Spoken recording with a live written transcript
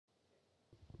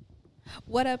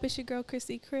What up? It's your girl,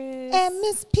 Chrissy Chris. And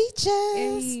Miss Peaches.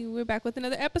 Hey, we're back with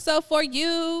another episode for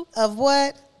you. Of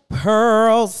what?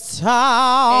 Pearls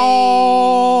Talk.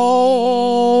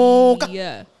 Hey.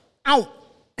 Yeah. Ow.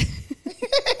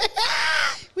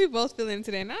 We both feeling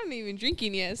today, and I'm even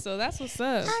drinking yet, so that's what's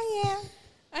up. I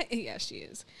am. Yeah, she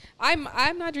is. I'm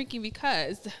not drinking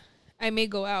because I may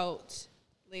go out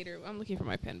later. I'm looking for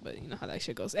my pen, but you know how that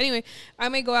shit goes. Anyway, I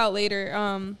may go out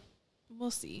later. We'll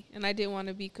see. And I didn't want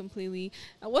to be completely.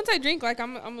 Once I drink, like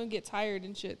I'm gonna get tired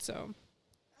and shit. So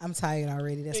I'm tired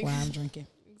already. That's why I'm drinking.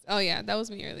 Oh yeah, that was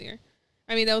me earlier.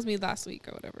 I mean, that was me last week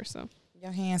or whatever. So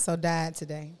your hands so dyed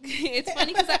today. It's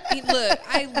funny because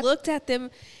I looked at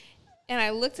them, and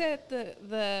I looked at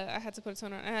the. I had to put a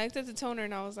toner on. And I looked at the toner,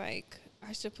 and I was like,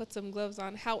 I should put some gloves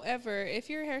on. However, if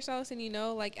you're a hairstylist and you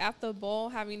know, like at the bowl,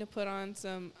 having to put on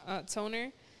some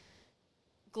toner,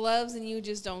 gloves, and you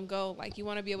just don't go. Like you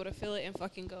want to be able to feel it and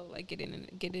fucking go. Like get in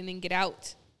and get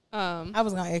out. I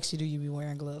was gonna ask you, do you be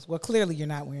wearing gloves? Well, clearly you're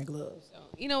not wearing gloves. So,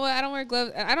 you know what? I don't wear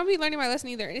gloves. I don't be learning my lesson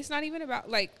either. It's not even about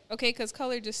like because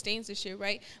color just stains the shit,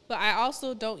 right? But I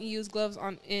also don't use gloves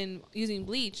in using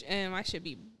bleach, and my shit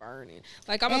be burning.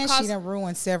 Like she done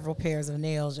ruined several pairs of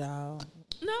nails, y'all.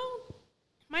 No,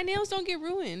 my nails don't get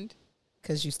ruined.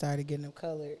 Because you started getting them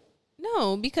colored.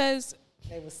 No, because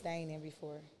they were staining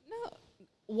before. No,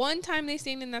 one time they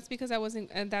stained, and that's because I wasn't,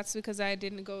 and that's because I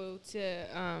didn't go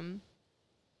to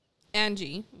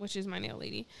Angie, which is my nail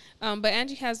lady. But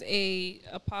Angie has a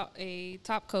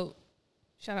top coat.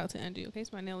 Shout out to Angie. Okay,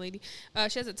 it's my nail lady.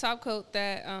 She has a top coat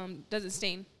that doesn't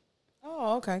stain.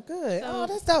 Oh, okay, good. So,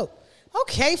 that's dope.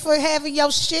 Okay, for having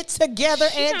your shit together,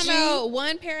 Angie. Talking about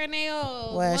one pair of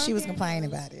nails. Well, she was complaining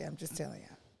about it. I'm just telling you.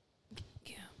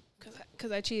 Yeah,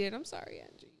 because I cheated. I'm sorry,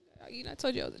 Angie. You know, I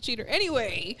told you I was a cheater.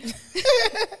 Anyway.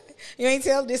 You ain't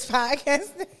tell this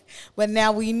podcast, but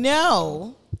now we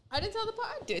know. I did tell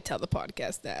the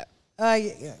podcast that.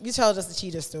 Yeah. You told us the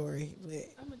cheater story.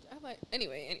 But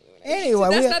anyway.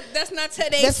 That's not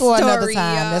today's story. That's for another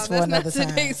time. Y'all. That's for another not time.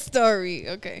 Today's story.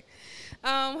 Okay.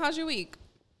 How's your week?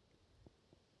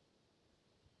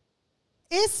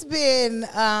 It's been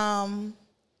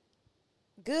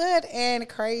good and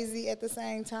crazy at the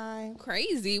same time.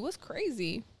 Crazy? What's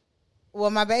crazy? Well,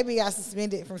 my baby got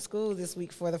suspended from school this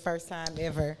week for the first time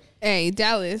ever. Hey,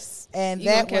 Dallas. And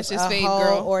that was a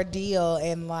whole ordeal.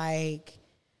 And like,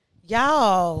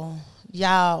 y'all,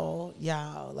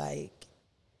 like,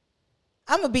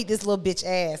 I'm going to beat this little bitch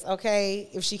ass, okay,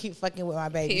 if she keep fucking with my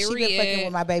baby. Period. She been fucking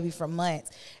with my baby for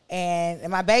months. And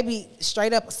my baby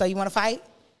straight up, so you want to fight?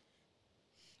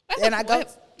 I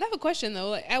have a question,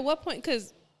 though. Like, at what point,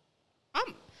 because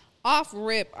I'm off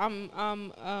rip, I'm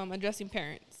addressing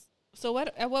parents. So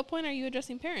at what point are you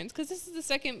addressing parents? Because this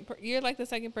is you're like the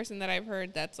second person that I've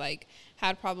heard that's like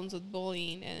had problems with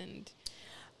bullying and.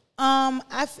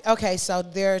 Okay, so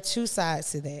there are two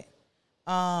sides to that.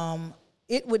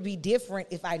 It would be different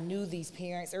if I knew these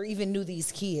parents or even knew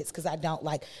these kids, because I don't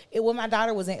like it. When my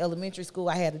daughter was in elementary school,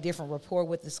 I had a different rapport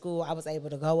with the school. I was able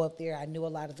to go up there. I knew a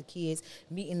lot of the kids,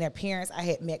 meeting their parents. I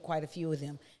had met quite a few of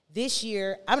them. This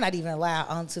year, I'm not even allowed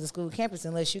onto the school campus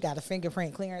unless you got a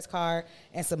fingerprint clearance card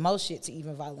and some more shit to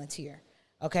even volunteer.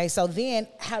 Okay, so then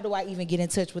how do I even get in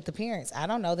touch with the parents? I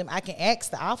don't know them. I can ask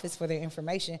the office for their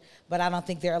information, but I don't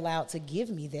think they're allowed to give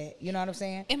me that. You know what I'm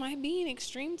saying? Am I being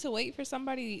extreme to wait for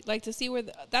somebody, like, to see where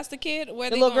that's the kid? Where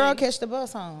the little girl catch the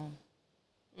bus home.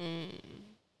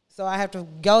 So I have to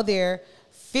go there,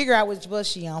 figure out which bus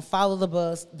she on, follow the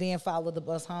bus, then follow the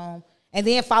bus home, and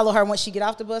then follow her once she get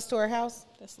off the bus to her house.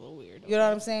 That's a little weird. You know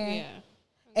what I'm saying? Yeah.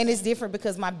 And it's different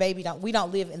because my baby we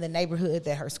don't live in the neighborhood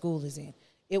that her school is in.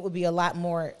 It would be a lot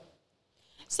more.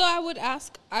 So I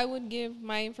would give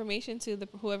my information to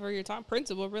whoever you're talking,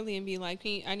 principal, really, and be like,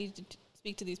 I need to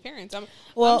speak to these parents. I'm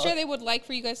sure they would like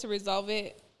for you guys to resolve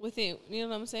it within, you know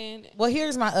what I'm saying? Well,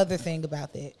 here's my other thing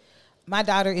about that. My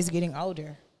daughter is getting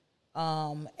older.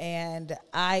 And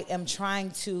I am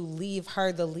trying to leave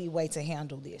her the leeway to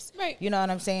handle this. Right. You know what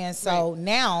I'm saying? So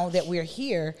now that we're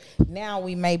here,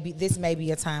 this may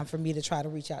be a time for me to try to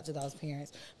reach out to those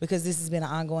parents, because this has been an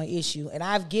ongoing issue. And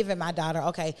I've given my daughter,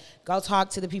 okay, go talk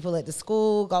to the people at the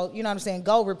school, go, you know what I'm saying?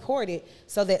 Go report it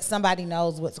so that somebody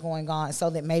knows what's going on, so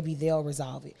that maybe they'll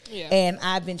resolve it. Yeah. And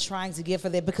I've been trying to give her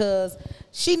that, because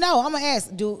I'm going to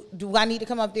ask, do I need to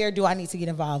come up there? Do I need to get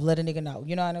involved? Let a nigga know.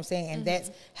 You know what I'm saying? And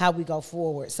that's how we go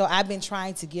forward. So I've been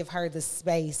trying to give her the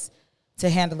space to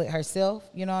handle it herself.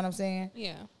 You know what I'm saying?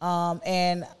 Yeah.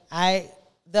 And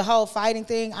the whole fighting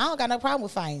thing, I don't got no problem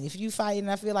with fighting. If you fight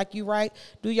and I feel like you right,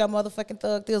 do your motherfucking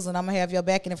thug deals, and I'm going to have your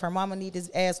back. And if her mama need this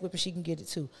ass whipping, she can get it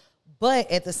too. But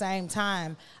at the same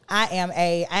time,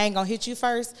 I ain't gonna hit you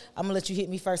first. I'm gonna let you hit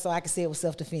me first so I can say it with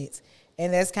self-defense.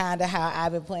 And that's kind of how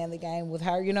I've been playing the game with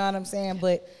her. You know what I'm saying?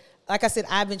 But like I said,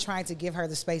 I've been trying to give her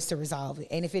the space to resolve it.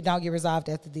 And if it don't get resolved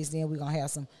after this, then we're gonna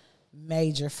have some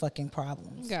major fucking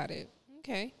problems. Got it.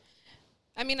 Okay.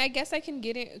 I mean, I guess I can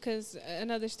get it because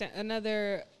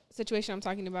another situation I'm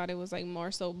talking about, it was like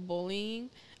more so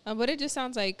bullying. But it just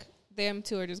sounds like them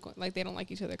two are just going, like they don't like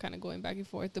each other, kind of going back and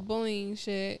forth. The bullying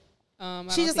shit.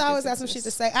 She just always got some shit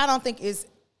to say. I don't think it's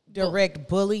direct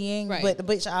bullying, right. But the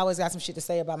bitch always got some shit to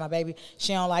say about my baby.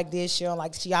 She don't like this. She don't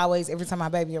like. She always, every time my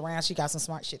baby around, she got some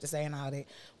smart shit to say and all that.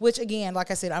 Which again, like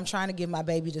I said, I'm trying to give my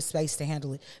baby the space to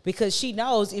handle it because she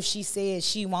knows if she says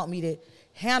she want me to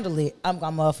handle it, I'm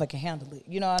gonna motherfucking handle it.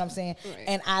 You know what I'm saying? Right.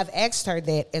 And I've asked her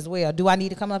that as well. Do I need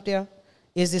to come up there?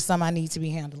 Is this something I need to be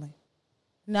handling?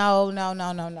 No.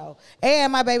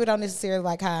 And my baby don't necessarily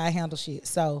like how I handle shit.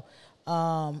 So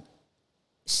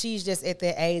she's just at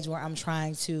that age where I'm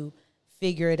trying to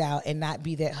figure it out and not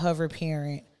be that hover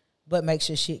parent, but make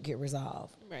sure shit get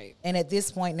resolved. Right. And at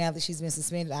this point, now that she's been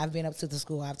suspended, I've been up to the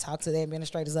school. I've talked to the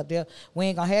administrators up there. We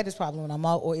ain't going to have this problem no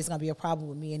more, or it's going to be a problem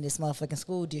with me in this motherfucking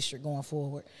school district going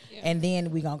forward. Yeah. And then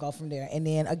we going to go from there. And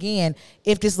then, again,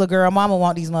 if this little girl mama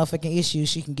want these motherfucking issues,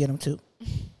 she can get them too.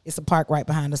 It's a park right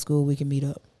behind the school. We can meet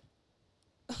up.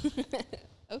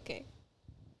 Okay.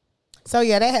 So,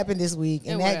 yeah, that happened this week.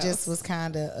 And that else? just was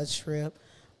kind of a trip.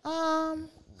 I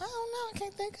don't know. I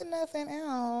can't think of nothing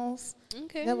else.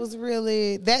 Okay. That was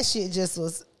really, that shit just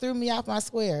threw me off my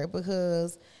square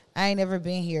because I ain't never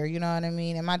been here. You know what I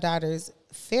mean? And my daughter's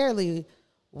fairly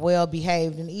well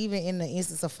behaved. And even in the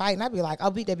instance of fighting, I'd be like,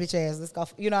 I'll beat that bitch ass. Let's go.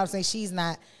 You know what I'm saying? She's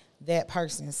not that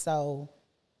person. So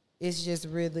it's just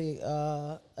really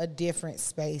a different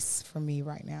space for me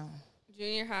right now.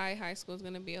 Junior high school is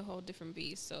going to be a whole different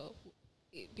beast. So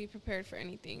be prepared for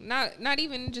anything. Not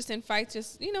even just in fights,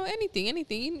 just,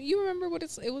 anything. You remember what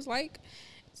it was like?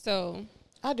 So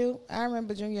I do. I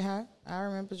remember junior high. I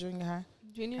remember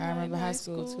high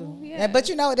school too. Yeah. But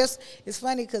it's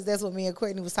funny because that's what me and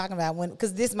Courtney was talking about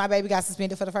because my baby got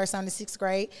suspended for the first time in the 6th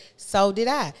grade. So did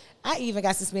I. I even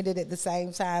got suspended at the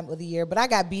same time of the year, but I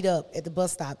got beat up at the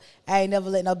bus stop. I ain't never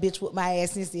let no bitch whoop my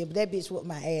ass since then, but that bitch whooped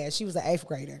my ass. She was an 8th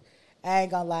grader. I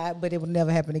ain't gonna lie, but it would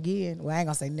never happen again. Well, I ain't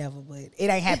gonna say never, but it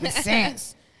ain't happened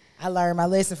since. I learned my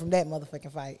lesson from that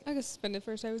motherfucking fight. I got suspended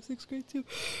first time in 6th grade too.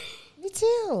 Me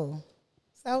too.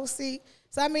 So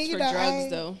I mean, for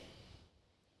drugs though.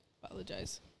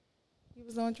 Apologize. You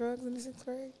was on drugs in the 6th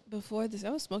grade? Before this, I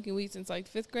was smoking weed since like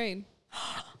 5th grade.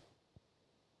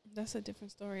 That's a different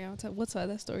story. We'll tell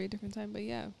that story a different time. But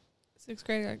yeah, 6th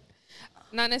grade,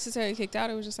 not necessarily kicked out.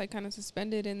 It was just like kind of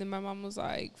suspended. And then my mom was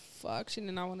like, fuck, she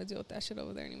did not want to deal with that shit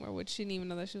over there anymore, which she didn't even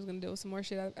know that she was going to deal with some more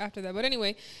shit after that. But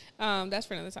anyway, that's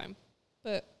for another time.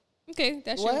 But okay,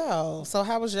 that's well. So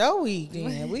how was your week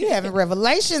then? We having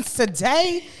revelations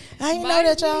today. I didn't know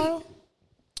that, y'all.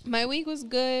 My week was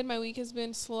good. My week has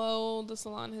been slow. The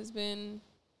salon has been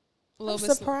a little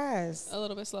bit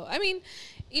slow. I mean,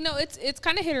 it's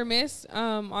kind of hit or miss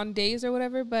on days or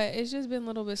whatever, but it's just been a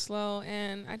little bit slow.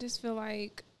 And I just feel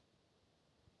like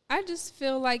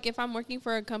if I'm working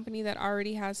for a company that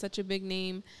already has such a big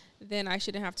name, then I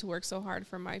shouldn't have to work so hard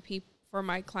for my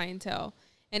clientele.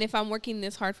 And if I'm working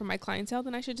this hard for my clientele,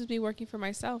 then I should just be working for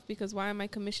myself, because why am I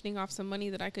commissioning off some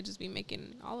money that I could just be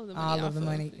making all of the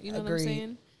money? You know Agreed. what I'm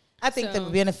saying? I think the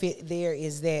benefit there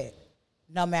is that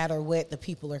no matter what, the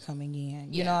people are coming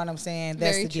in. You know what I'm saying?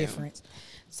 That's the difference.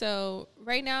 So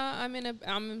right now I've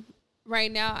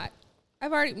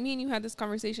already, me and you had this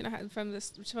conversation. I had from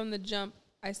the jump,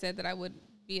 I said that I would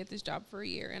be at this job for a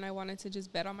year, and I wanted to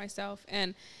just bet on myself.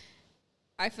 And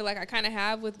I feel like I kind of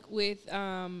have with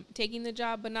taking the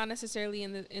job, but not necessarily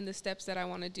in the steps that I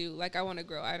want to do. Like, I want to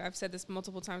grow. I've said this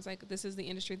multiple times. Like, this is the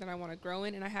industry that I want to grow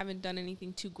in, and I haven't done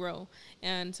anything to grow.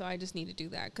 And so I just need to do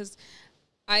that, because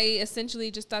I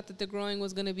essentially just thought that the growing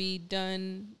was going to be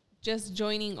done just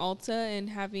joining Ulta and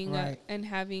having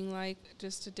like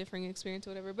just a different experience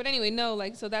or whatever. But anyway, no,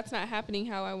 like, so that's not happening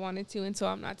how I wanted to, and so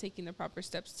I'm not taking the proper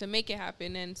steps to make it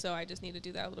happen. And so I just need to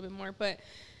do that a little bit more. But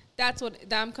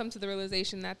I'm come to the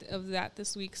realization of that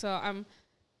this week. So I'm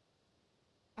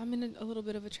in a little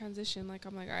bit of a transition. Like,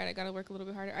 I'm like, all right, I got to work a little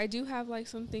bit harder. I do have like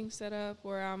some things set up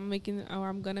where I'm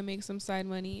going to make some side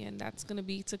money, and that's going to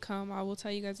be to come. I will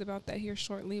tell you guys about that here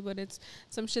shortly, but it's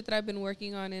some shit that I've been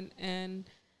working on, and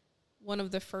one of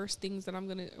the first ones, that I'm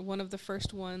going to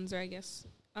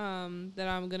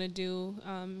do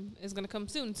is going to come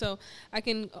soon. So I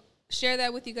can share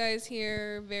that with you guys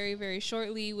here very, very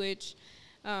shortly, which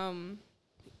by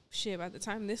the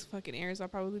time this fucking airs, I'll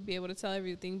probably be able to tell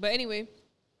everything. But anyway,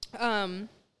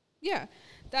 Yeah,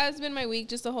 that has been my week.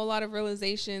 Just a whole lot of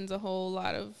realizations, a whole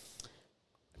lot of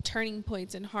turning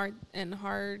points and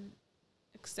hard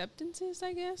acceptances,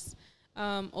 I guess.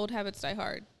 Old habits die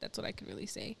hard. That's what I can really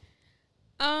say.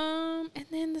 And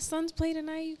then the Suns play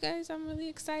tonight, you guys. I'm really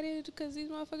excited because these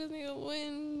motherfuckers need to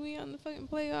win. We on the fucking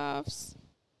playoffs.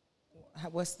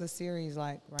 What's the series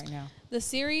like right now? The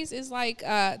series is like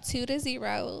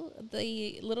 2-0.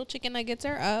 The little chicken nuggets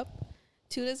are up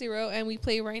 2-0, and we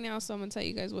play right now. So I'm gonna tell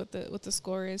you guys what the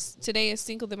score is. Today is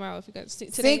Cinco de Mayo. If you guys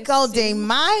Cinco de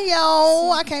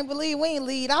Mayo. I can't believe we ain't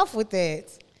lead off with that.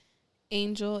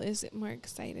 Angel is more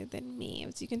excited than me,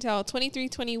 as you can tell.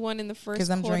 23-21 in the first quarter. Because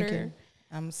I'm drinking.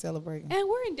 I'm celebrating. And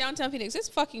we're in downtown Phoenix. It's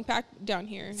fucking packed down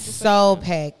here. So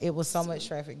packed. It was so much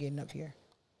traffic getting up here.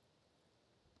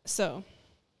 So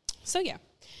yeah.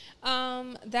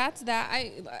 That's that.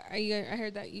 I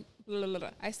heard that you,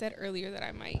 I said earlier that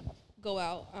I might go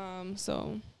out.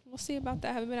 So we'll see about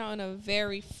that. I haven't been out in a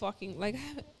very fucking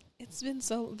it's been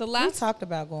so we talked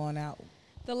about going out.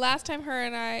 The last time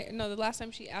the last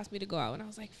time she asked me to go out, and I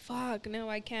was like, fuck, no,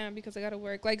 I can't because I gotta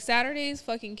work. Like Saturdays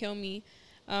fucking kill me.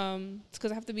 It's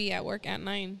because I have to be at work at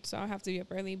 9, so I have to be up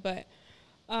early. But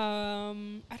I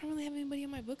don't really have anybody in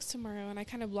my books tomorrow, and I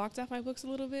kind of blocked off my books a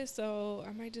little bit, so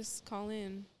I might just call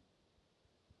in.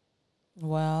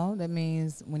 Well, that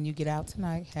means when you get out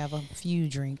tonight, have a few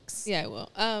drinks. Yeah, I will.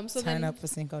 So turn up for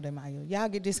Cinco de Mayo. Y'all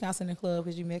get discounts in the club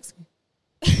because you Mexican.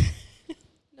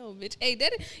 No, bitch. Hey,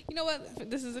 you know what?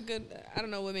 This is a good. I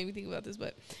don't know what made me think about this,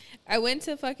 but I went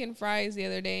to fucking Fry's the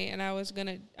other day, and I was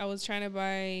trying to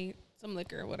buy some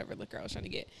liquor, whatever liquor I was trying to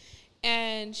get.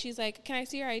 And she's like, can I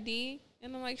see your ID?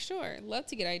 And I'm like, sure. Love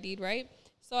to get ID'd, right?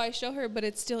 So I show her, but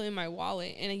it's still in my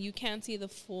wallet. And you can't see the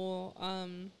full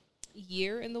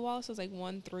year in the wallet. So it's like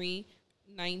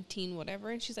 1/3/19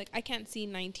 whatever. And she's like, I can't see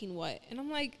 19 what? And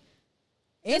I'm like,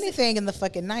 anything in the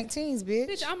fucking 19s, bitch.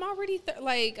 Bitch, I'm already,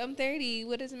 I'm 30.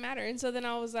 What does it matter? And so then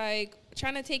I was like,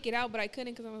 trying to take it out, but I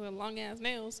couldn't because I was with long-ass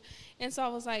nails. And so I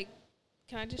was like,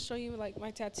 can I just show you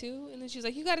my tattoo? And then she's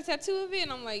like, you got a tattoo of it?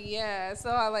 And I'm like, yeah. So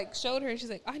I showed her, and she's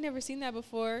like, I never seen that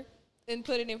before, and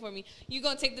put it in for me. You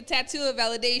gonna take the tattoo of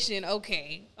validation?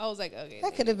 Okay. I was like, okay.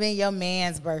 That could have been your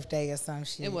man's birthday or some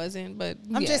shit. It wasn't, but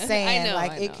I'm just saying, I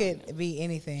know. it could be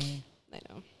anything. I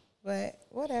know. But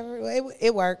whatever,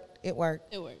 it worked. It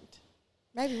worked.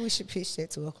 Maybe we should pitch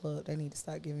that to a club. They need to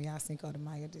start giving y'all Cinco de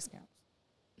Mayo discounts.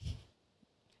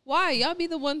 Why? Y'all be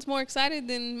the ones more excited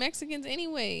than Mexicans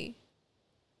anyway.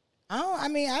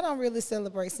 I don't really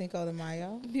celebrate Cinco de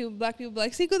Mayo. Black people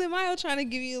like Cinco de Mayo trying to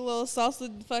give you a little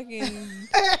salsa fucking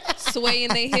sway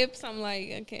in their hips. I'm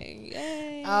like, okay,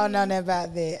 yay. I don't know nothing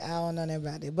about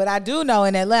that. But I do know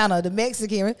in Atlanta, the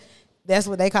Mexican, that's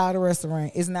what they call the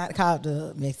restaurant. It's not called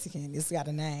the Mexican. It's got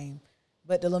a name.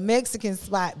 But the little Mexican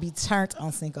spot be turned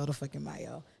on Cinco de fucking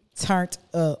Mayo. Turned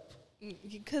up.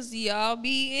 Because y'all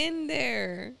be in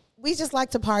there. We just like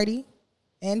to party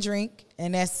and drink,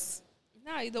 and that's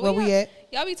the where we at.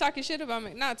 Y'all be talking shit about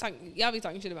y'all be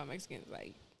talking shit about Mexicans.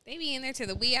 Like, they be in there till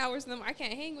the wee hours of them. I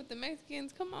can't hang with the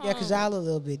Mexicans. Come on. Yeah, because y'all a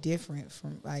little bit different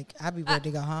from, I be ready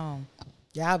to go home.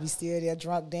 Y'all be still there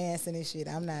drunk dancing and shit.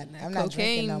 I'm not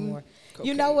drinking no more. Cocaine.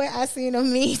 You know what? I seen a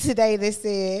meme today that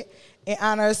said, in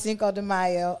honor of Cinco de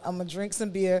Mayo, I'm going to drink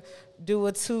some beer, do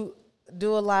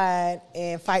a line,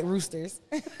 and fight roosters.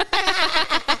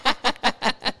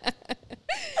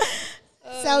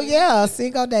 So, yeah,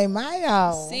 Cinco de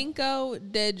Mayo. Cinco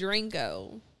de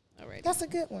Drinko. All right. That's a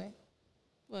good one.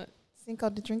 What? Cinco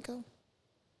de Drinko?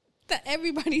 That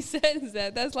everybody says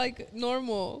that. That's like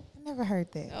normal. I never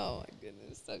heard that. Oh, my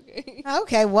goodness. Okay.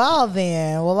 Okay, well,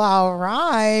 then. Well, all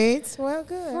right. Well,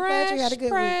 good. Fresh Glad you had a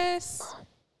good press. week.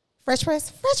 Fresh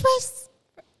press. Fresh press.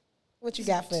 What you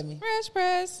got for me? Fresh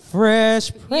press.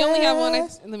 Fresh press. You only have one.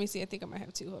 Let me see. I think I might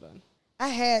have two. Hold on. I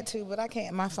had to, but I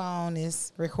can't. My phone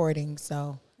is recording,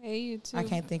 so hey, you too. I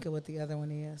can't think of what the other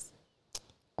one is.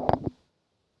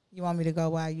 You want me to go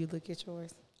while you look at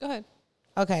yours? Go ahead.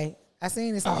 Okay. I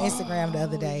seen this on Instagram the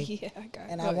other day, yeah, I got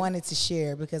it. and I wanted to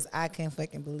share because I can't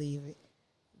fucking believe it.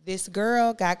 This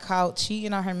girl got caught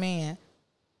cheating on her man,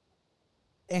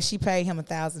 and she paid him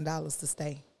 $1,000 to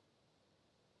stay.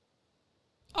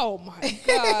 Oh my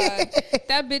God.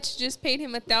 That bitch just paid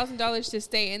him $1,000 to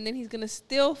stay, and then he's gonna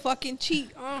still fucking cheat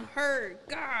on her.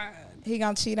 God. He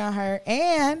gonna cheat on her,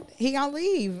 and he gonna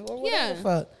leave or whatever the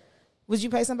fuck. Would you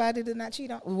pay somebody to not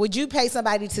cheat on? Would you pay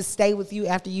somebody to stay with you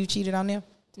after you cheated on them?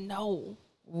 No.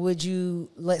 Would you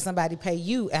let somebody pay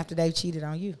you after they've cheated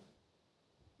on you?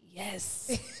 Yes.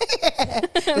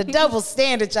 The double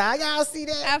standard, y'all. Y'all see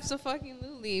that?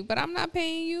 Absolutely. absolutely. But I'm not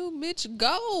paying you, bitch.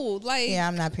 Go. Like, Yeah,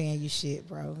 I'm not paying you shit,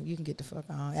 bro. You can get the fuck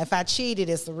on. If I cheated,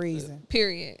 it's the reason.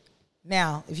 period.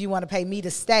 Now, if you want to pay me to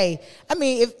stay, I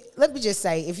mean, let me just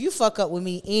say, if you fuck up with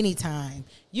me anytime,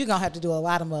 you're going to have to do a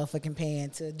lot of motherfucking paying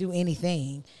to do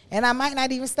anything. And I might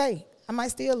not even stay. I might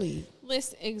still leave.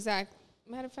 Listen, exact.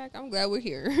 Matter of fact, I'm glad we're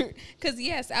here. Because,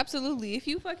 yes, absolutely. If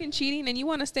you fucking cheating and you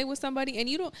want to stay with somebody and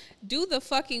you don't do the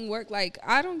fucking work, like,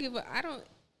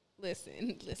 listen, I'm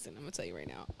going to tell you right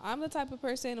now. I'm the type of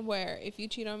person where if you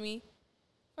cheat on me,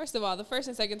 first of all, the first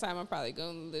and second time, I'm probably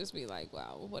going to just be like,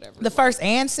 wow, whatever. The first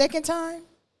and second time?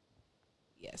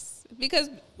 Yes. Because,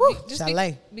 Woo,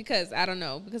 because I don't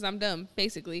know. Because I'm dumb,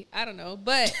 basically. I don't know.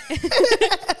 But.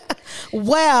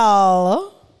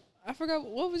 Well. I forgot.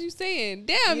 What was you saying?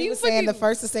 Damn, you were saying the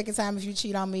first or second time if you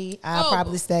cheat on me, I'll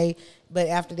probably stay. But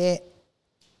after that.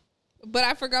 But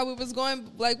I forgot we was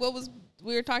going, like,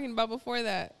 we were talking about before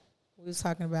that? We was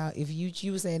talking about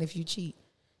you were saying if you cheat.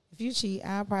 If you cheat,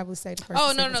 I'll probably say the first.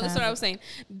 Oh no, that's what I was saying.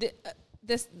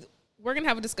 We're gonna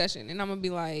have a discussion, and I'm gonna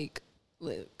be like,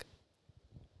 look,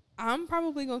 I'm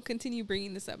probably gonna continue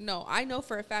bringing this up. No, I know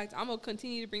for a fact I'm gonna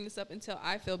continue to bring this up until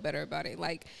I feel better about it.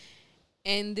 Like,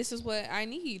 and this is what I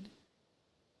need.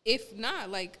 If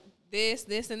not, like this,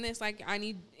 and this, like I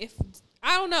need. If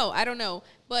I don't know.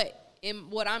 But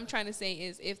what I'm trying to say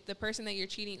is, if the person that you're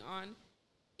cheating on,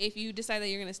 if you decide that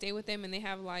you're going to stay with them and they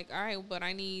have like, all right, but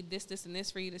I need this, and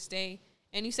this for you to stay.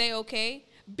 And you say, okay,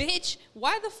 bitch,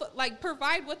 why the fuck, like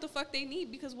provide what the fuck they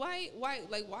need. Because why?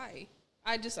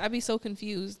 I'd be so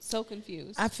confused.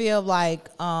 I feel like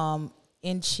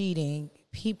in cheating,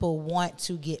 people want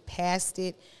to get past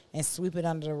it and sweep it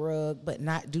under the rug, but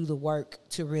not do the work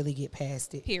to really get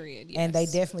past it. Period. Yes. And they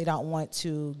definitely don't want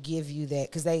to give you that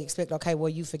because they expect, okay, well,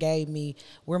 you forgave me.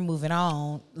 We're moving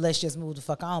on. Let's just move the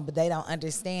fuck on. But they don't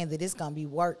understand that it's going to be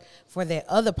work for that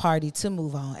other party to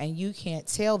move on. And you can't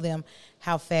tell them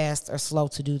how fast or slow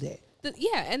to do that.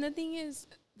 And the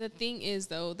thing is,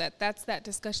 though, that's that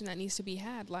discussion that needs to be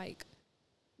had. Like,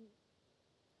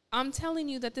 I'm telling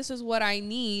you that this is what I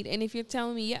need. And if you're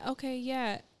telling me, yeah, okay,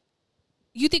 yeah.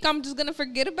 You think I'm just gonna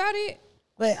forget about it?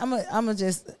 But I'm gonna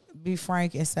just be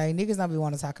frank and say niggas don't be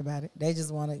want to talk about it. They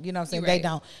just want to, you know what I'm saying?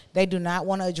 Right. They do not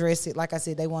want to address it. Like I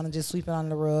said, they want to just sweep it on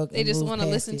the rug. They just want to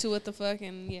listen to what the fuck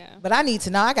and yeah. But I need to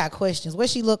know. I got questions. What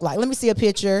she look like? Let me see a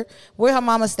picture. Where her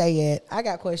mama stay at? I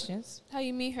got questions. How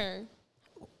you meet her?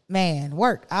 Man,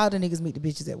 work. All the niggas meet the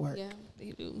bitches at work. Yeah,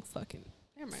 they do. Fucking.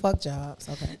 Never mind. Fuck jobs.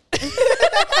 Okay.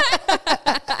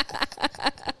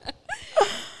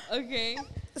 Okay.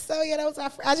 So yeah, that was.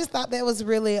 I just thought that was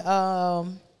really. I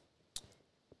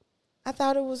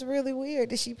thought it was really weird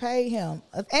that she paid him,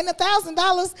 and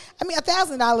 $1,000. I mean,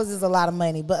 $1,000 is a lot of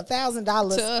money, but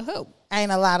 $1,000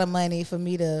 ain't a lot of money for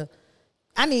me to.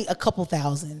 I need a couple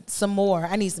thousand, some more.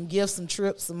 I need some gifts, some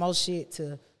trips, some more shit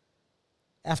to.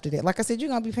 After that, like I said, you're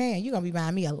gonna be paying. You're gonna be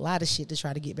buying me a lot of shit to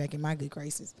try to get back in my good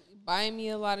graces. Buying me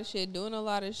a lot of shit, doing a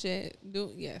lot of shit.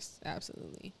 Yes,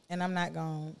 absolutely. And I'm not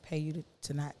gonna pay you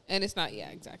to not. And it's not. Yeah,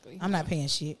 exactly. I'm not paying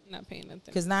shit. Not paying nothing.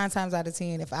 Because 9 times out of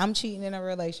 10, if I'm cheating in a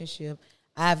relationship,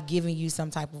 I've given you some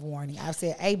type of warning. I've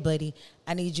said, hey, buddy,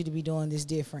 I need you to be doing this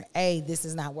different. Hey, this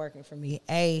is not working for me.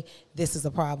 Hey, this is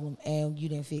a problem, and you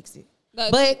didn't fix it.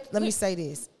 But let me say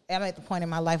this. I'm at the point in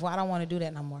my life where I don't want to do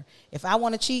that no more. If I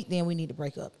want to cheat, then we need to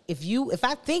break up. If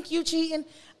I think you cheating,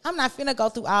 I'm not finna go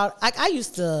through all. Like I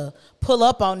used to pull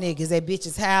up on niggas at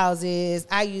bitches' houses.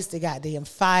 I used to goddamn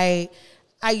fight.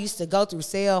 I used to go through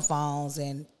cell phones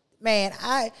and man,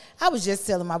 I was just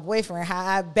telling my boyfriend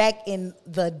how back in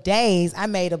the days I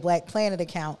made a Black Planet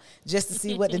account just to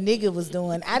see what the nigga was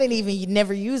doing. I didn't even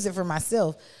never use it for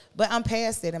myself, but I'm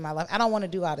past it in my life. I don't want to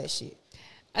do all that shit.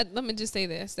 Let me just say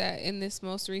this, that in this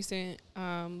most recent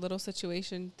little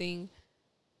situation thing,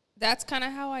 that's kind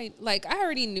of how I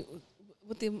already knew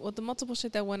with the multiple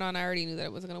shit that went on, I already knew that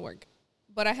it wasn't going to work.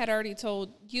 But I had already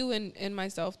told you and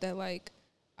myself that, like,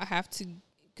 I have to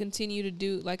continue to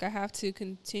do, like, I have to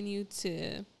continue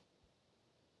to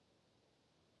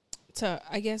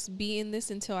I guess, be in this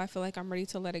until I feel like I'm ready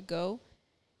to let it go.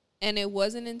 And it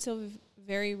wasn't until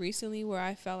very recently where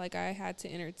I felt like I had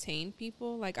to entertain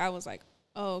people. Like, I was like,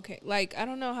 oh, okay. Like, I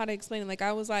don't know how to explain it. Like,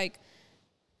 I was, like,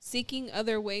 seeking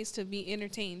other ways to be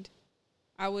entertained.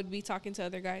 I would be talking to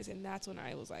other guys, and that's when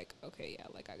I was like, okay, yeah,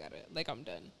 like, I gotta, like, I'm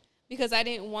done. Because I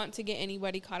didn't want to get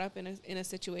anybody caught up in a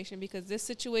situation, because this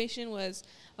situation was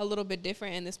a little bit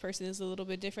different, and this person is a little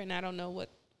bit different, and I don't know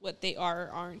what they are or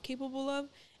aren't capable of,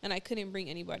 and I couldn't bring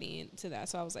anybody into that.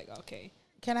 So I was like, okay.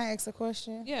 Can I ask a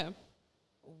question? Yeah.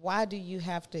 Why do you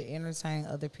have to entertain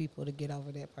other people to get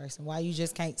over that person? Why you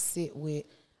just can't sit with,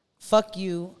 fuck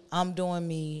you, I'm doing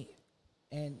me,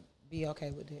 and be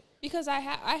okay with it? Because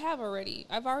I've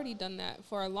already done that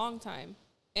for a long time.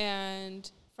 And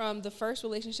from the first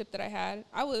relationship that I had,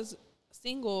 I was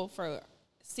single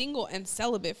and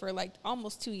celibate for like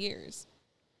almost 2 years.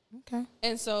 Okay.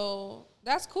 And so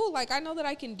that's cool. Like, I know that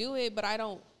I can do it, but I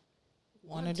don't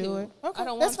want to do it. Okay, I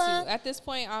don't that's want fine. to. At this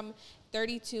point, I'm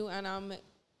 32 and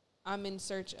I'm in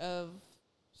search of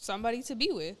somebody to be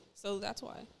with. So that's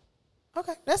why.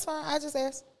 Okay, that's fine. I just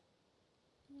asked.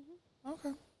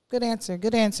 Okay. Good answer.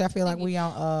 Good answer. I feel like we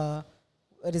on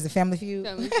what is it, Family Feud?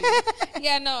 Family Feud.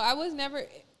 Yeah, no,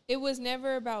 it was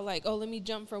never about like, oh, let me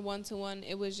jump from one to one.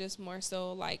 It was just more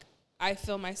so like I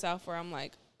feel myself where I'm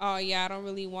like, oh yeah, I don't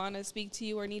really want to speak to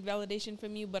you or need validation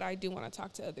from you, but I do want to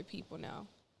talk to other people now.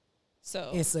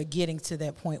 So it's getting to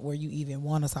that point where you even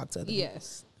want to talk to other people.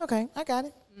 Yes. Okay, I got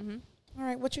it. All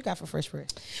right, what you got for Fresh Press?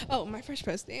 Oh, my Fresh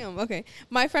Press. Damn. Okay.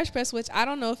 My Fresh Press, which I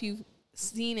don't know if you've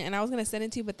seen it, and I was going to send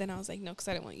it to you, but then I was like, no, because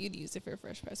I didn't want you to use it for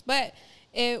Fresh Press. But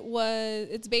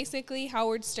it's basically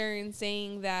Howard Stern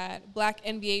saying that black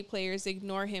NBA players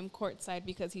ignore him courtside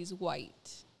because he's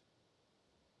white.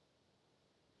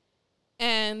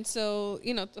 And so,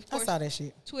 you know, of course. I saw that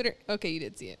shit. Twitter. Okay, you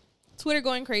did see it. Twitter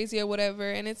going crazy or whatever.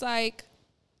 And it's like,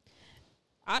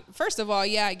 first of all,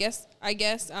 yeah, I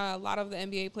guess a lot of the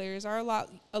NBA players are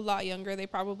a lot younger. They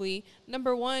probably,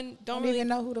 number one, don't really even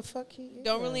know who the fuck he is.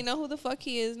 Don't really know who the fuck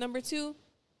he is. Number two,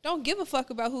 don't give a fuck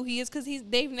about who he is because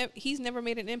he's never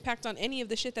made an impact on any of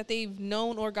the shit that they've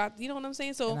known or got. You know what I'm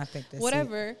saying? So and I think that's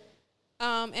whatever. It.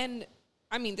 And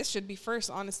I mean, this should be first,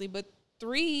 honestly. But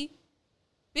 3,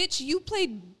 bitch, you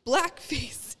played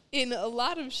blackface in a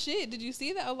lot of shit. Did you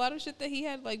see that? A lot of shit that he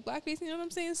had like blackface. You know what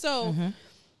I'm saying? So.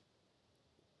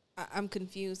 I'm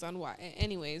confused on why.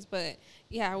 Anyways, but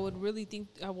yeah, I really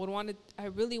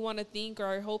want to think or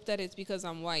I hope that it's because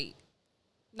I'm white,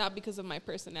 not because of my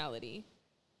personality.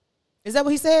 Is that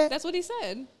what he said? That's what he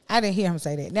said. I didn't hear him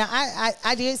say that. Now,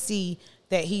 I did see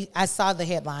that I saw the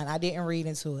headline. I didn't read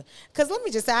into it. Because let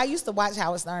me just say, I used to watch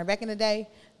Howard Stern back in the day.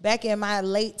 Back in my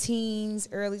late teens,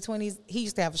 early 20s, he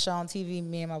used to have a show on TV,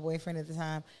 me and my boyfriend at the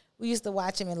time. We used to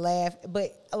watch him and laugh.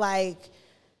 But, like,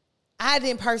 I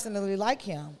didn't personally like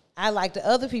him. I liked the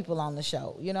other people on the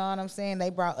show. You know what I'm saying? They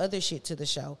brought other shit to the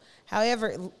show.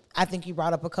 However, I think you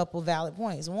brought up a couple valid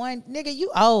points. One, nigga,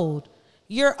 you old.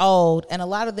 You're old. And a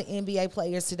lot of the NBA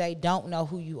players today don't know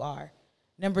who you are.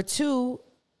 Number 2,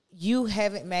 you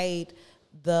haven't made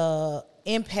the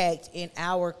impact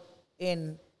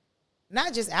in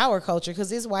not just our culture, because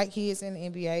there's white kids in the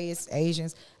NBA, it's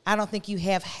Asians. I don't think you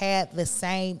have had the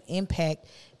same impact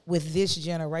with this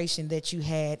generation that you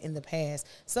had in the past.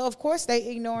 So, of course, they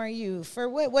ignoring you. For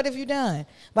what? What have you done?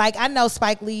 Like, I know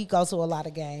Spike Lee goes to a lot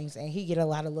of games, and he get a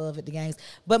lot of love at the games.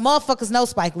 But motherfuckers know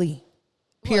Spike Lee,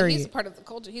 period. Well, he's part of the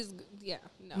culture.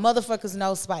 No. Motherfuckers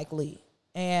know Spike Lee.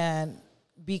 And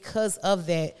because of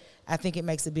that, I think it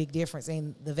makes a big difference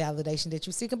in the validation that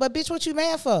you're seeking. But, bitch, what you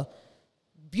mad for?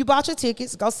 You bought your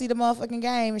tickets. Go see the motherfucking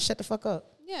game and shut the fuck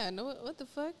up. Yeah, no, what the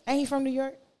fuck? Ain't he from New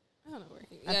York? I don't know where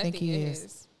he is. I think he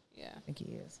is. Yeah. I think he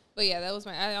is. But yeah,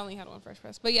 I only had one Fresh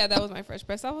Press. But yeah, that was my Fresh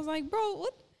Press. I was like, bro,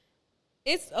 what?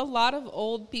 It's a lot of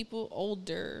old people,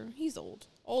 he's old.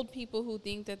 Old people who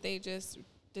think that they just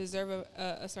deserve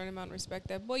a certain amount of respect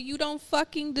that, boy, you don't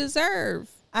fucking deserve.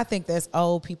 I think that's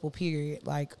old people, period.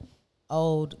 Like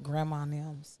old grandma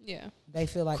names. Yeah. They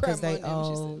feel like because they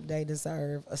old, they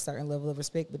deserve a certain level of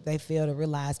respect, but they fail to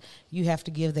realize you have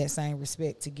to give that same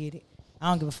respect to get it. I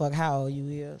don't give a fuck how old you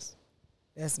is.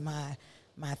 That's my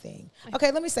thing.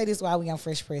 Okay, let me say this while we on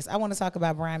Fresh Press. I want to talk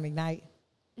about Brian McKnight.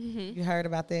 You heard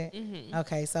about that?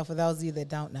 Okay, so for those of you that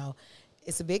don't know,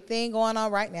 it's a big thing going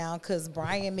on right now because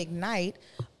Brian McKnight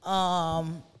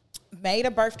made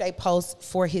a birthday post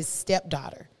for his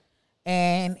stepdaughter.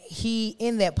 And he,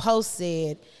 in that post,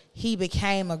 said he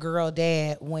became a girl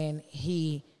dad when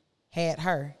he had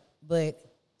her. But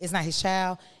it's not his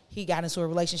child. He got into a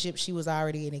relationship. She was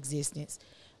already in existence.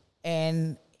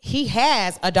 And he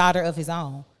has a daughter of his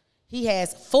own. He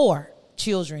has 4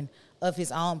 children of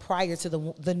his own prior to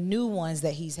the new ones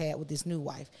that he's had with his new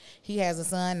wife. He has a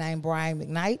son named Brian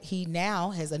McKnight. He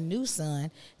now has a new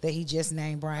son that he just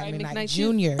named Brian McKnight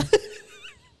Jr. I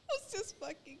was just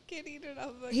fucking kidding. And I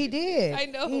was like, he did. I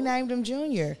know. He named him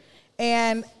Junior.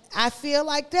 And I feel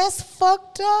like that's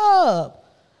fucked up.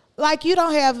 Like, you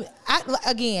don't have,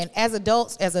 again, as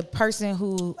adults, as a person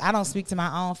who, I don't speak to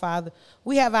my own father,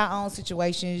 we have our own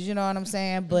situations, you know what I'm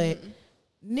saying? But,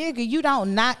 nigga, you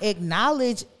don't not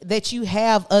acknowledge that you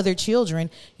have other children.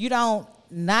 You don't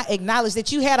not acknowledge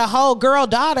that you had a whole girl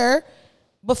daughter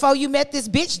before you met this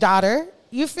bitch daughter.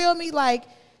 You feel me? Like,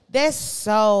 that's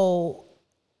so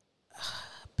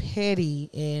petty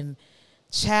and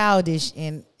childish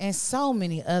and so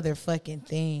many other fucking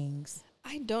things.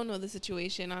 I don't know the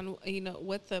situation on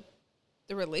what the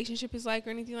relationship is like or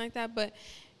anything like that, but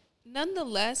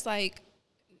nonetheless, like,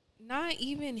 not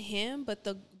even him, but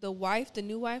the wife, the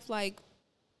new wife, like,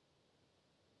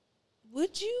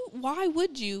 why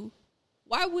would you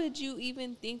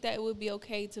even think that it would be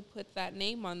okay to put that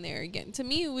name on there again? To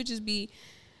me, it would just be,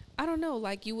 I don't know,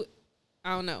 like,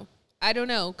 I don't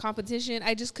know, competition.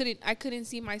 I couldn't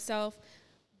see myself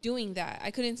doing that.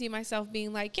 I couldn't see myself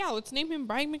being like, yeah, let's name him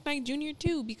Brian McKnight Jr.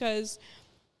 too, because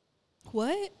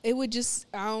what? It would just,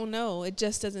 I don't know. It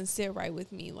just doesn't sit right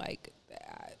with me. Like,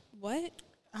 what?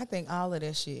 I think all of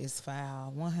that shit is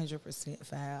foul, 100%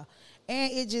 foul.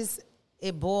 And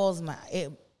it boils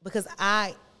because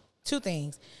two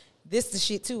things. This the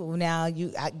shit too. Now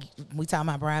we talking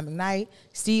about Brian McKnight,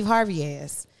 Steve Harvey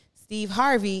ass. Steve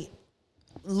Harvey,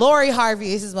 Lori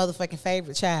Harvey is his motherfucking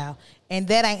favorite child, and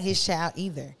that ain't his child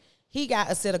either. He got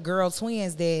a set of girl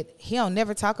twins that he don't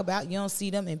never talk about. You don't see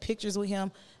them in pictures with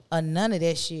him or none of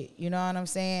that shit. You know what I'm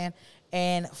saying?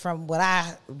 And from what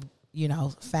I,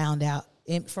 found out,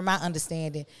 and from my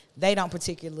understanding, they don't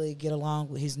particularly get along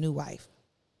with his new wife.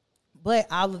 But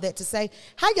all of that to say,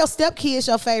 how your stepkids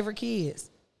your favorite kids?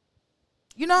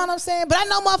 You know what I'm saying? But I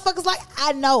know motherfuckers like,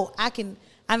 I know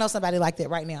somebody like that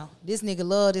right now. This nigga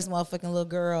love this motherfucking little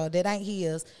girl that ain't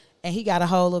his, and he got a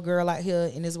whole little girl out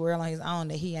here in this world on his own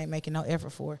that he ain't making no effort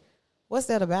for. What's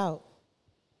that about?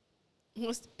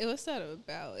 What's that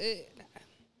about? I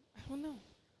don't know.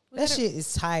 That shit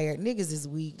is tired. Niggas is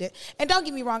weak. And don't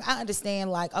get me wrong, I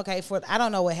understand, like, okay, I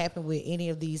don't know what happened with any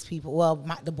of these people. Well,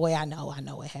 the boy I know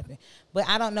what happened. But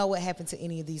I don't know what happened to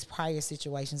any of these prior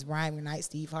situations. Brian McKnight,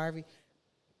 Steve Harvey,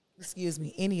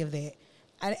 any of that.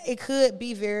 It could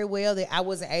be very well that I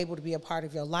wasn't able to be a part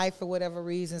of your life for whatever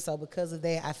reason. So because of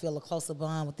that, I feel a closer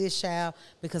bond with this child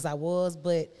because I was.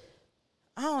 But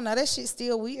I don't know. That shit's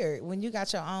still weird when you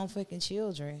got your own fucking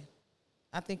children.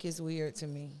 I think it's weird to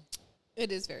me.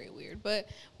 It is very weird. But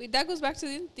that goes back to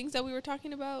the things that we were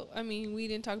talking about. I mean, we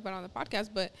didn't talk about it on the podcast,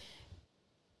 but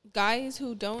guys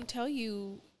who don't tell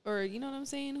you, or you know what I'm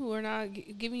saying, who are not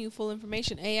giving you full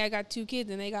information. Hey, I got 2 kids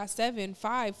and they got 7,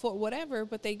 5, 4, whatever,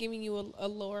 but they giving you a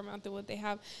lower amount than what they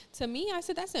have. To me, I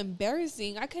said, that's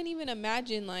embarrassing. I couldn't even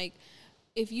imagine, like,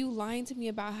 if you lying to me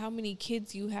about how many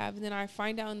kids you have and then I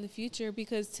find out in the future,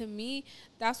 because to me,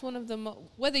 that's one of the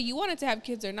whether you wanted to have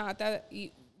kids or not,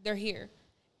 they're here.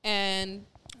 And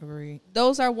Agreed.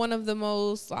 Those are one of the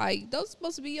most, like, those are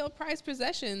supposed to be your prized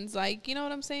possessions. Like, you know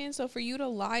what I'm saying? So for you to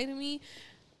lie to me,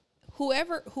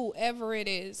 whoever it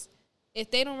is, if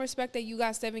they don't respect that you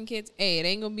got 7 kids, hey, it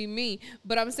ain't gonna be me.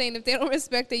 But I'm saying, if they don't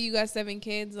respect that you got 7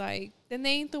 kids, like, then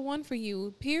they ain't the one for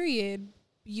you, period.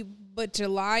 But to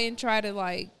lie and try to,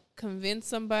 like, convince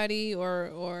somebody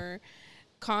or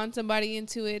con somebody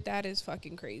into it, that is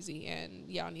fucking crazy. And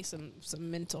y'all need some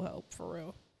mental help, for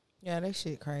real. Yeah, that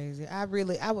shit crazy. I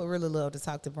would really love to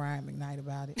talk to Brian McKnight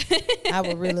about it. I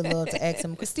would really love to ask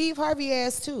him, because Steve Harvey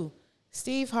asked too.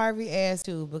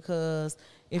 Because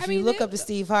if you look up the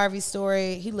Steve Harvey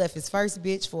story, he left his first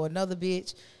bitch for another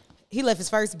bitch. He left his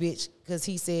first bitch because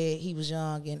he said he was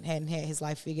young and hadn't had his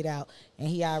life figured out, and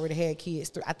he already had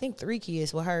kids. I think 3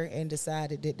 kids with her, and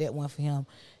decided that one for him,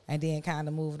 and then kind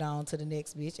of moved on to the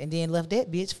next bitch, and then left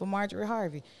that bitch for Marjorie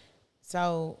Harvey.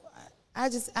 So I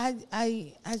just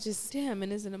damn,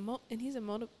 and he's a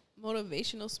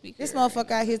motivational speaker. This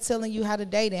motherfucker out here telling you how to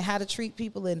date and how to treat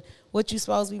people and what you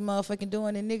supposed to be motherfucking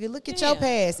doing. And nigga, look at your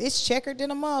past. It's checkered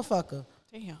than a motherfucker.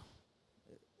 Damn.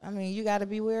 I mean, you got to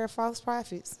beware of false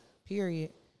prophets.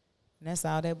 Period. And that's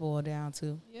all that boiled down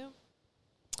to. Yep.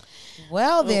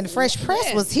 Well, then, Fresh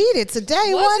Press was heated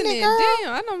today, wasn't it, girl?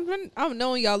 Damn, I'm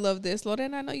knowing y'all love this, Lord,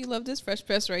 and I know you love this Fresh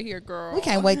Press right here, girl. We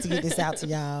can't wait to get this out to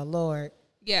y'all, Lord.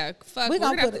 Yeah, fuck. We're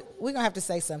gonna have to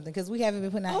say something because we haven't been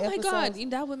putting out episodes. Oh my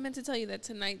god, that was meant to tell you that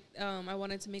tonight. I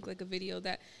wanted to make like a video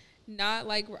that, not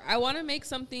like, I want to make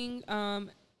something,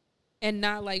 and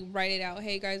not like write it out.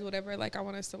 Hey guys, whatever. Like, I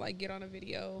want us to like get on a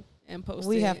video and post it.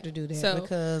 We have to do that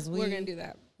because we're gonna do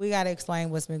that. We gotta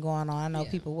explain what's been going on. I know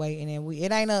people waiting, and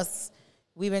it ain't us.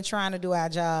 We've been trying to do our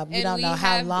job. You don't know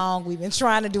how long we've been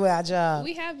trying to do our job.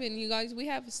 We have been, you guys. We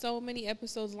have so many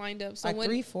episodes lined up. So like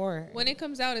 3, 4. When it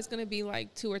comes out, it's going to be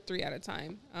like 2 or 3 at a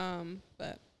time.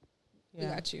 But we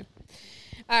got you.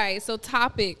 All right. So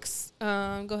topics.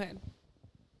 Go ahead.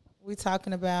 We're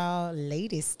talking about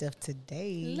latest stuff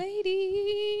today.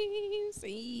 Ladies.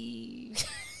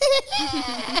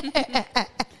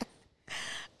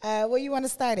 Where you want to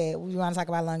start at? We want to talk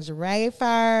about lingerie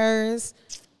first.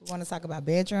 We want to talk about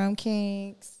bedroom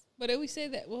kinks. But did we say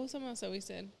that? What was something else that we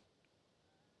said?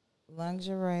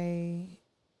 lingerie.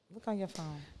 Look on your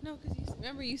phone. No, because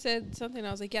remember you said something.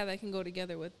 I was like, yeah, that can go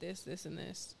together with this, this, and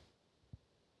this.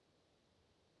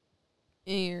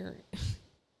 Here.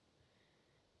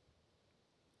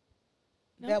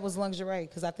 No? That was lingerie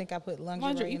because I think I put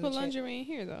lingerie. You in put the chat. lingerie in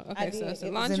here though. Okay, so it's It was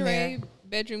in lingerie, there.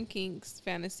 bedroom kinks,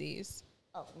 fantasies.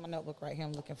 Oh, my notebook right here.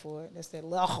 I'm looking for it. That's that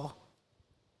little.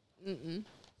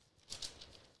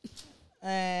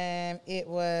 It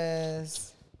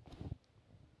was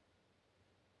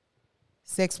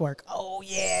sex work. Oh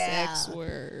yeah, Sex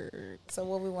work. So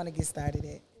what we want to get started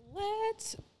at?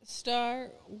 Let's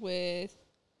start with.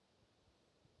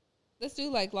 Let's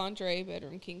do like lingerie,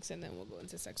 bedroom kinks, and then we'll go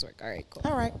into sex work. All right, cool.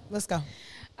 All right, let's go.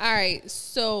 All right,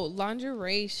 so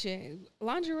lingerie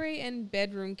and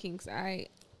bedroom kinks. I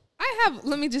have.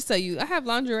 Let me just tell you, I have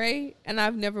lingerie, and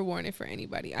I've never worn it for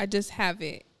anybody. I just have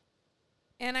it,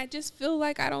 and I just feel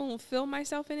like I don't feel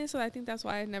myself in it. So I think that's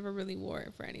why I never really wore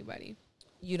it for anybody.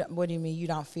 You don't, what do you mean? You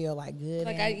don't feel like good?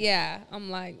 Like I'm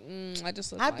like I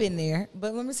just. Look I've like been there,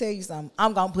 but let me tell you something.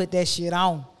 I'm gonna put that shit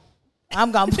on.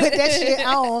 I'm gonna put that shit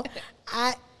on.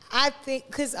 I think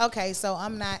because okay, so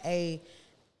I'm not a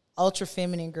ultra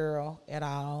feminine girl at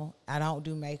all. I don't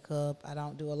do makeup. I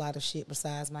don't do a lot of shit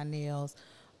besides my nails.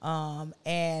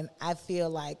 And I feel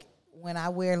like when I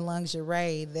wear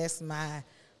lingerie, that's my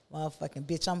motherfucking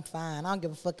bitch. I'm fine. I don't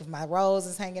give a fuck if my rose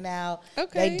is hanging out.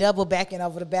 Okay. They double backing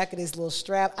over the back of this little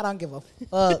strap. I don't give a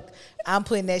fuck. I'm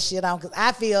putting that shit on because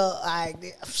I feel like,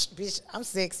 bitch, I'm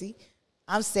sexy.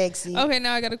 I'm sexy. Okay,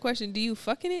 now I got a question. Do you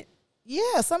fucking it?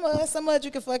 Yeah, some of it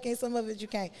you can fuck in, some of it you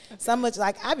can't. Okay. Some much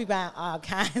like I be buying all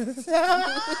kinds.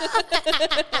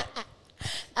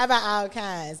 I buy all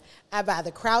kinds. I buy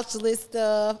the crouchless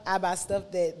stuff. I buy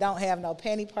stuff that don't have no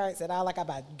panty parts at all. Like I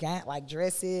buy like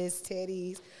dresses,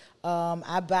 teddies.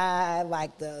 I buy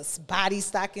like the body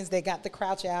stockings that got the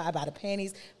crouch out. I buy the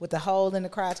panties with the hole in the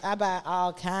crotch. I buy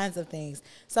all kinds of things.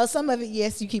 So some of it,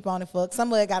 yes, you keep on and fuck.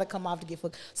 Some of it got to come off to get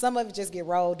fucked. Some of it just get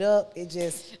rolled up. It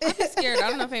just. I'm scared. I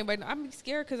don't know if anybody. I'm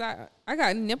scared because I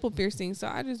got nipple piercing, so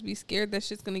I just be scared that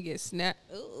shit's gonna get snapped.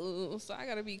 Ooh, so I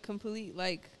gotta be complete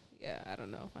like. Yeah, I don't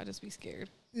know. I just be scared.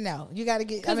 No, you got to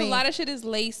get. Because a lot of shit is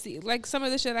lacy. Like some of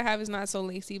the shit I have is not so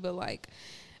lacy, but like.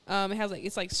 It has like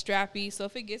it's like strappy, so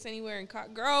if it gets anywhere and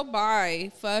caught, girl,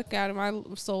 bye, fuck out of my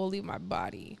soul, leave my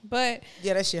body. But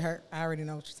yeah, that shit hurt. I already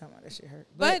know what you're talking about. That shit hurt,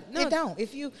 but no, it don't.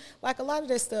 If you like a lot of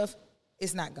that stuff,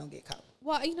 it's not gonna get caught.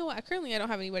 Well, you know what? Currently, I don't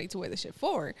have anybody to wear this shit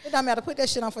for. It don't matter. Put that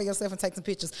shit on for yourself and take some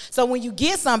pictures. So when you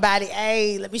get somebody,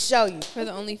 hey, let me show you for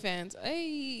the OnlyFans.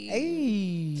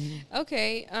 Hey,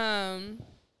 okay.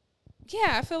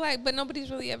 Yeah, I feel like, but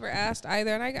nobody's really ever asked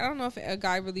either, and I don't know if a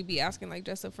guy really be asking like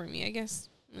dress up for me. I guess.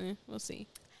 We'll see.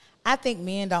 I think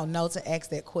men don't know to ask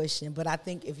that question, but I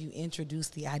think if you introduce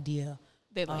the idea,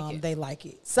 they like it. They like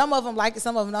it. Some of them like it.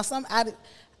 Some of them no. Some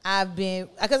I've been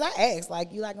because I asked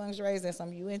like, you like lingerie? Is that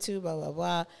something you into? Blah blah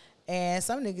blah. And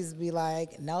some niggas be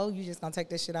like, no, you just gonna take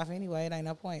that shit off anyway. It ain't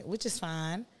no point, which is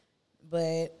fine.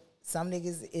 But some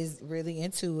niggas is really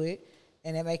into it,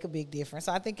 and it make a big difference.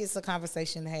 So I think it's a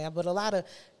conversation to have. But a lot of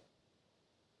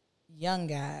young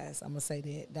guys, I'm gonna say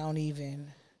that, don't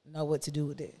even know what to do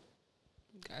with it.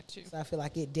 Got you. So I feel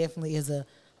like it definitely is a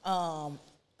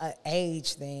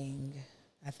age thing,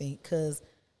 I think, because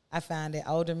I find that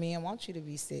older men want you to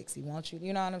be sexy, want you,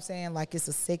 you know what I'm saying? Like it's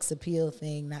a sex appeal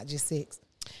thing, not just sex.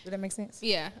 Does that make sense?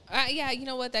 Yeah. Yeah, you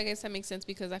know what? I guess that makes sense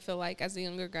because I feel like as a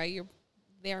younger guy,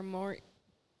 they're more...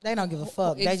 They don't give a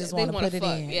fuck. They just want to put it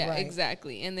in. Yeah, right.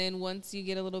 Exactly. And then once you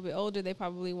get a little bit older, they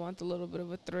probably want a little bit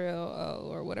of a thrill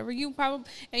or whatever. You're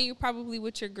probably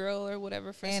with your girl or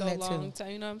whatever for so long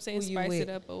time. You know what I'm saying? Spice it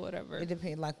up or whatever. It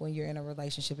depends. Like when you're in a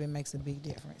relationship, it makes a big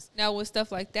difference. Now with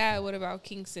stuff like that, what about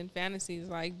kinks and fantasies?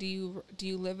 Like, do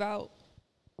you live out?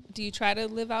 Do you try to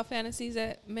live out fantasies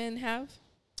that men have?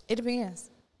 It depends.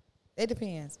 It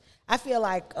depends. I feel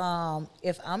like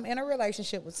if I'm in a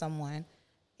relationship with someone,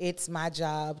 it's my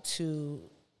job to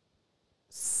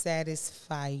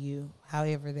satisfy you,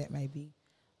 however that may be.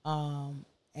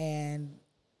 And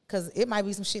because it might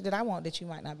be some shit that I want that you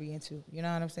might not be into. You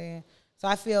know what I'm saying? So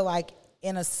I feel like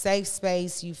in a safe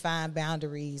space, you find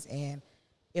boundaries. And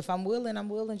if I'm willing, I'm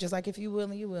willing. Just like if you're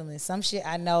willing, you're willing. Some shit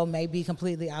I know may be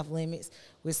completely off limits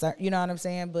with certain, you know what I'm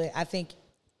saying? But I think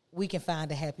we can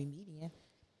find a happy median.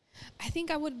 I think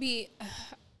I would be,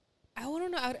 I don't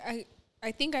know.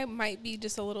 I think I might be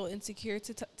just a little insecure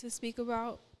to speak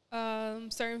about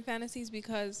certain fantasies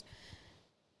because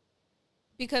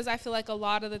I feel like a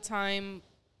lot of the time,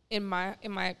 in my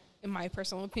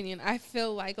personal opinion, I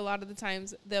feel like a lot of the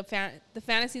times the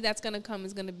fantasy that's gonna come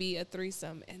is gonna be a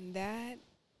threesome, and that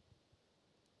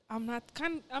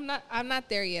I'm not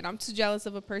there yet. I'm too jealous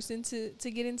of a person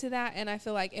to get into that. And I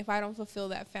feel like if I don't fulfill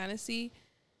that fantasy,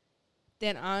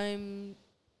 then I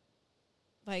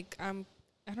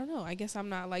don't know. I guess I'm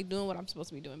not like doing what I'm supposed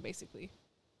to be doing, basically.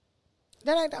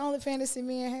 That ain't the only fantasy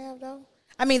men have, though.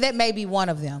 I mean, that may be one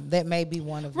of them.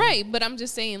 Right, but I'm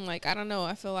just saying, like, I don't know.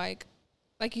 I feel like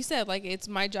you said, like, it's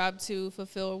my job to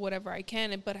fulfill whatever I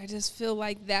can, but I just feel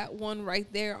like that one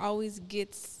right there always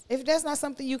gets. If that's not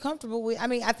something you're comfortable with, I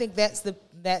mean, I think that's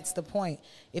the point.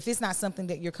 If it's not something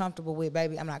that you're comfortable with,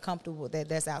 baby, I'm not comfortable with that.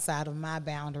 That's outside of my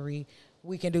boundary.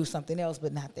 We can do something else,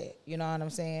 but not that. You know what I'm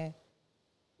saying?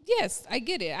 Yes, I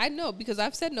get it. I know because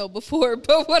I've said no before.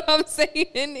 But what I'm saying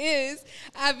is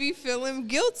I be feeling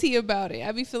guilty about it.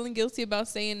 I be feeling guilty about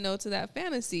saying no to that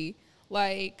fantasy.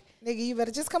 Like, nigga, you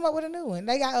better just come up with a new one.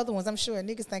 They got other ones. I'm sure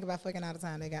niggas think about fucking all the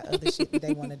time. They got other shit that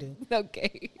they want to do.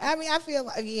 Okay. I mean, I feel,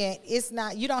 again, it's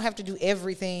not, you don't have to do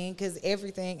everything because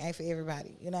everything ain't for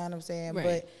everybody. You know what I'm saying? Right.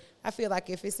 But I feel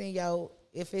like if it's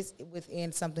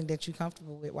within something that you're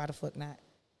comfortable with, why the fuck not?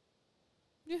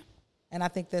 Yeah. And I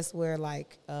think that's where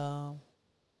like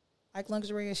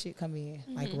lingerie and shit come in.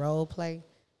 Mm-hmm. Like role play.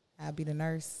 I'll be the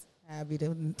nurse. I'll be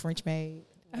the French maid.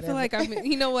 Whatever. I feel like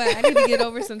you know what? I need to get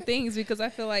over some things because I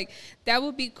feel like that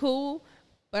would be cool,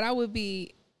 but I would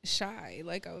be shy.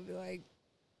 Like I would be like,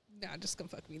 nah, just come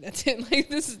fuck me. That's it. Like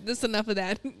this enough of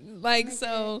that. Like okay.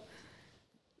 So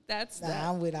that's that.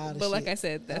 I'm with all the shit. But like I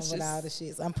said, that's I'm just with all the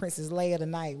shit. I'm Princess Leia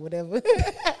tonight, whatever.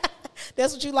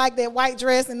 That's what you like, that white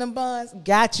dress and them buns?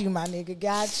 Got you, my nigga.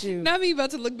 Got you. Not me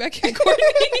about to look back at Courtney.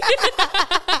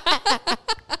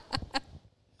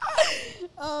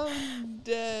 I'm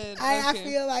dead. I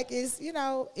feel like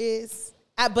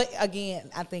but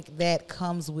again, I think that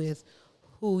comes with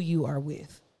who you are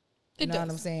with. You know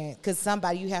what I'm saying? Because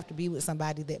you have to be with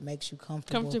somebody that makes you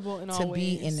comfortable in to all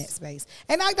be ways. in that space.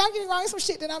 And don't get me wrong, there's some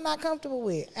shit that I'm not comfortable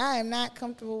with. I am not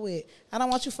comfortable with. I don't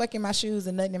want you fucking my shoes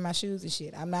and nothing in my shoes and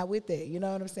shit. I'm not with that. You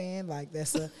know what I'm saying? Like,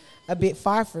 that's a bit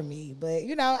far from me. But,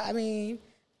 I mean,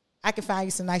 I can find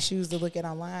you some nice shoes to look at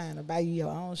online or buy you your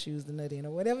own shoes to nut in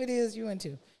or whatever it is you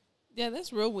into. Yeah,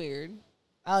 that's real weird.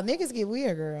 Oh, niggas get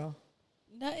weird, girl.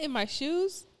 Not in my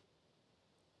shoes?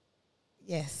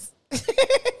 Yes.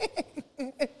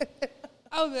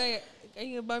 I was like, are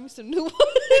you gonna buy me some new ones?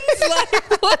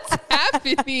 Like, what's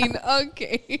happening?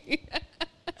 Okay.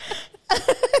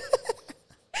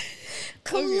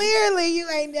 Clearly, you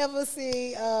ain't never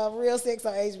seen Real Sex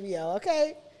on HBO,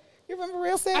 okay? You remember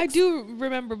Real Sex? I do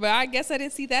remember, but I guess I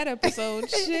didn't see that episode.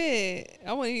 Shit.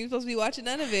 I wasn't even supposed to be watching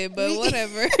none of it, but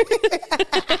whatever.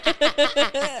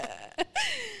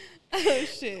 Oh,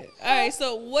 shit. All right,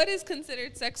 so what is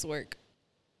considered sex work?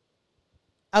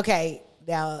 Okay,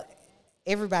 now,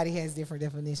 everybody has different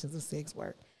definitions of sex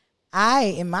work.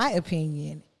 In my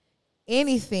opinion,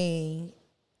 anything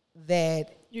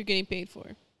that... You're getting paid for.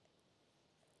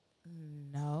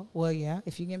 No. Well, yeah,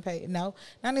 if you get paid. No,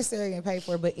 not necessarily getting paid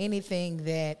for it, but anything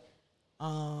that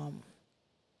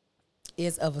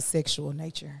is of a sexual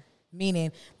nature.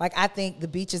 Meaning, like, I think the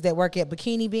bitches that work at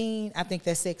Bikini Bean, I think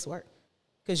that's sex work.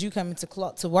 Because you come into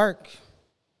to work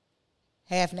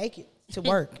half naked to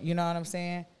work. You know what I'm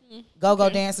saying? Go-go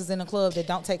dancers in the club that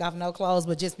don't take off no clothes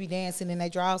but just be dancing in their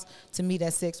drawers. To me,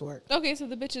 that's sex work. Okay, so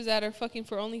the bitches that are fucking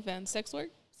for OnlyFans, sex work?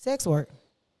 Sex work.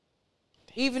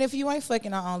 Even if you ain't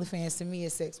fucking on OnlyFans, to me,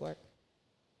 it's sex work.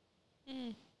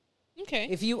 Okay.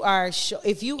 If you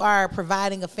are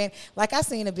providing a fan, like I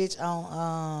seen a bitch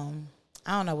on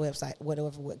I don't know website,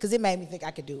 whatever, because it made me think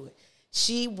I could do it.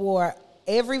 She wore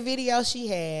every video she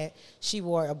had. She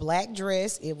wore a black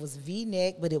dress. It was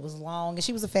V-neck, but it was long, and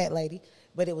she was a fat lady,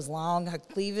 but it was long. Her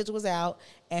cleavage was out,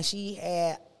 and she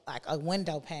had like a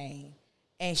window pane,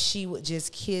 and she would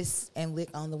just kiss and lick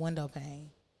on the window pane.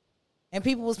 And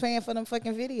people was paying for them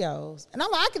fucking videos. And I'm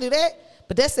like, I could do that.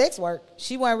 But that's sex work.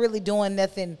 She wasn't really doing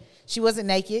nothing. She wasn't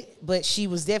naked, but she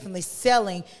was definitely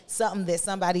selling something that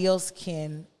somebody else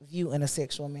can view in a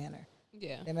sexual manner.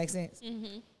 Yeah. That makes sense?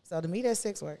 Mm-hmm. So to me, that's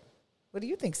sex work. What do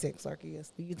you think sex work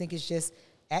is? Do you think it's just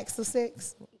acts of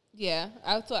sex? Yeah.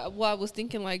 I was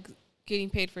thinking like getting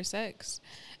paid for sex.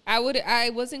 I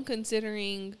wasn't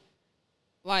considering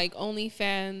like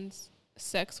OnlyFans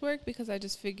sex work because I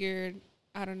just figured,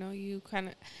 I don't know, you kind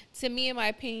of, to me, in my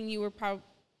opinion,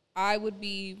 I would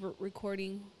be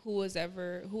recording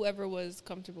whoever was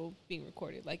comfortable being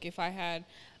recorded. Like if I had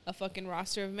a fucking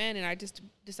roster of men and I just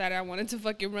decided I wanted to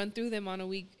fucking run through them on a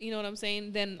week, you know what I'm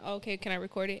saying? Then, okay, can I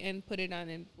record it and put it on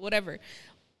and whatever.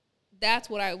 That's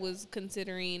what I was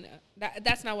considering.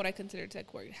 That's not what I considered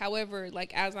sex work. However,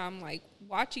 like as I'm like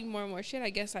watching more and more shit, I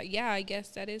guess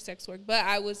that is sex work. But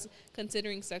I was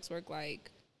considering sex work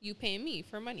like you paying me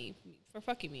for money for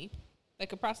fucking me,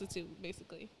 like a prostitute,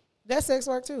 basically. That's sex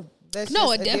work too. That's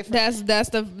that's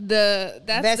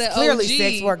the clearly OG.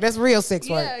 sex work. That's real sex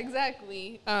work. Yeah,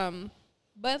 exactly.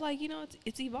 But like, you know,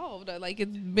 it's evolved. Like,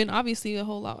 it's been obviously a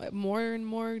whole lot more and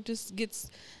more. Just gets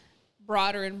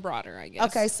broader and broader, I guess.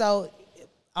 Okay, so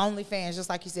OnlyFans, just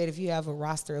like you said, if you have a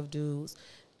roster of dudes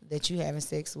that you having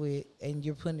sex with and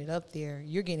you're putting it up there,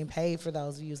 you're getting paid for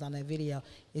those views on that video.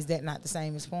 Is that not the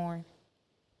same as porn?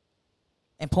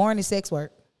 And porn is sex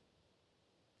work.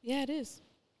 Yeah, it is.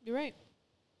 You're right.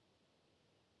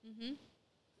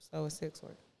 So it's sex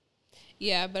work.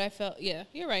 Yeah, but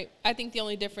you're right. I think the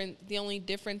only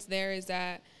difference there is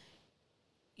that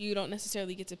you don't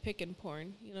necessarily get to pick in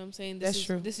porn. You know what I'm saying? That's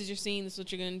true. This is your scene. This is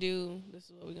what you're gonna do. This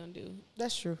is what we're gonna do.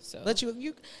 That's true. So, but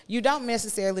you don't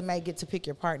necessarily may get to pick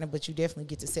your partner, but you definitely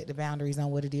get to set the boundaries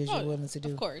on what it is you're willing to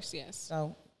do. Of course, yes.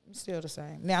 So it's still the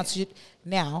same. Now,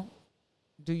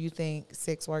 do you think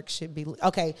sex work should be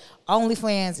okay?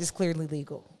 OnlyFans is clearly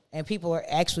legal, and people are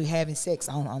actually having sex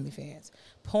on OnlyFans.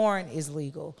 Porn is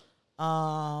legal.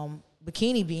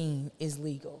 Bikini Bean is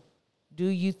legal. Do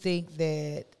you think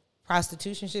that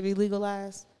prostitution should be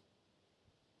legalized?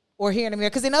 Or here in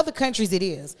America? Because in other countries it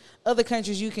is. Other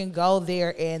countries you can go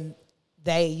there and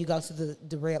you go to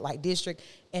the red light district,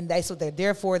 and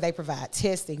therefore they provide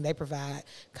testing, they provide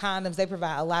condoms, they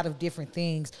provide a lot of different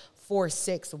things for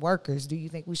sex workers. Do you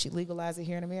think we should legalize it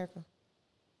here in America?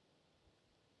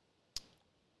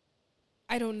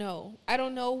 I don't know. I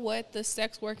don't know what the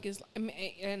sex work is,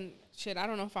 and shit, I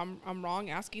don't know if I'm wrong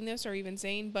asking this or even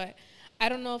saying, but I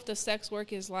don't know if the sex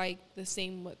work is like the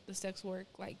same with the sex work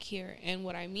like here. And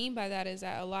what I mean by that is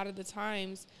that a lot of the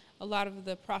times, a lot of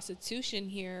the prostitution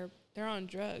here, they're on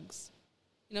drugs.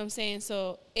 You know what I'm saying?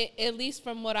 So at least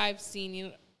from what I've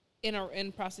seen,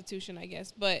 in prostitution, I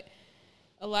guess, but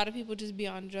a lot of people just be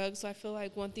on drugs. So I feel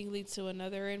like one thing leads to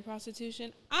another in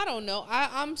prostitution. I don't know.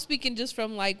 I'm speaking just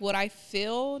from like what I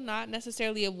feel, not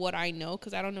necessarily of what I know,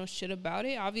 because I don't know shit about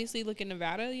it. Obviously, look in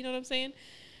Nevada, you know what I'm saying?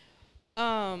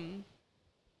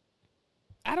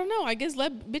 I don't know. I guess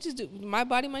let bitches do. My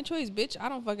body, my choice, bitch. I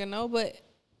don't fucking know, but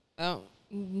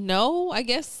no, I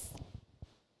guess.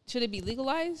 Should it be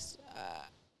legalized?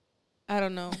 I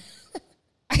don't know.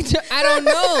 I don't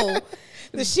know.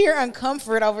 The sheer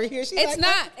uncomfort over here. It's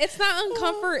not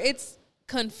uncomfort. It's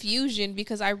confusion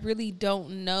because I really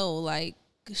don't know. Like,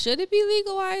 should it be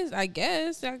legalized? I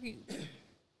guess.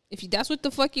 If that's what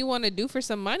the fuck you want to do for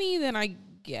some money, then I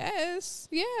guess.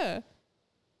 Yeah.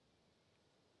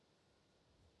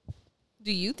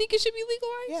 Do you think it should be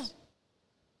legalized?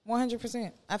 Yeah.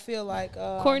 100%. I feel like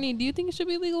Courtney, do you think it should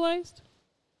be legalized?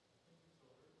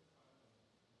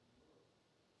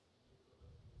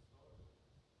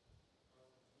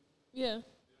 Yeah.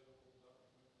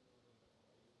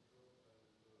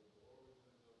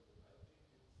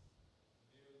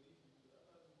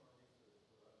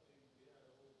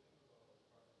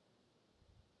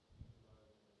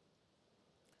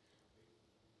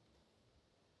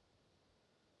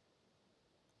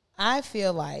 I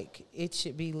feel like it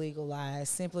should be legalized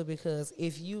simply because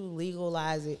if you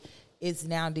legalize it, it's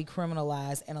now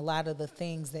decriminalized, and a lot of the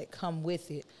things that come with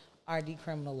it are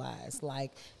decriminalized.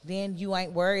 Like, then you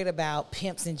ain't worried about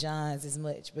pimps and johns as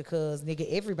much because, nigga,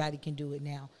 everybody can do it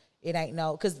now. It ain't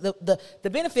because the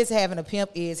benefits of having a pimp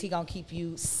is he gonna keep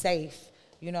you safe.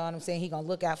 You know what I'm saying? He gonna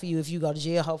look out for you if you go to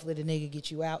jail. Hopefully the nigga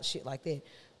get you out, shit like that.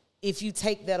 If you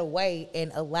take that away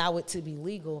and allow it to be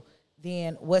legal,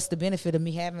 then what's the benefit of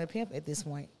me having a pimp at this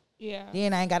point? Yeah.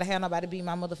 Then I ain't got to have nobody beat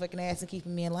my motherfucking ass and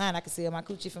keeping me in line. I can sell my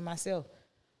coochie for myself.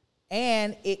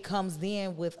 And it comes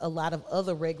then with a lot of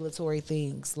other regulatory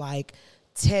things like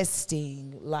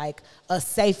testing, like a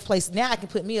safe place. Now I can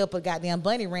put me up a goddamn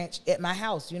bunny ranch at my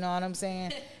house. You know what I'm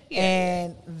saying? Yeah.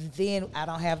 And then I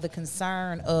don't have the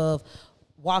concern of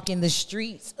walking the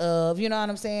streets of, you know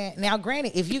what I'm saying? Now,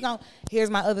 granted, if you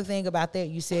here's my other thing about that.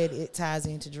 You said it ties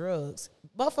into drugs.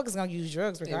 Motherfuckers gonna use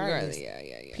drugs regardless.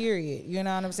 Yeah. Period. You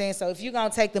know what I'm saying? So if you're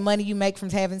gonna take the money you make from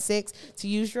having sex to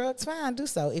use drugs, fine, do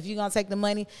so. If you're gonna take the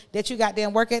money that you got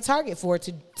damn work at Target for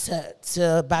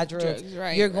to buy drugs,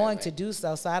 you're going to do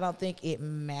so. So I don't think it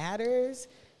matters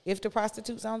if the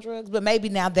prostitute's on drugs, but maybe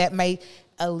now that may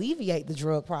alleviate the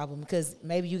drug problem because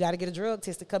maybe you got to get a drug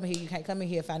test to come in here. You can't come in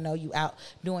here if I know you out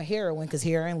doing heroin because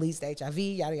heroin leads to HIV,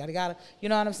 yada, yada, yada. You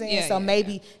know what I'm saying? So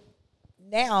maybe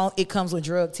now it comes with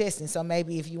drug testing. So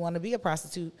maybe if you want to be a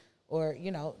prostitute or,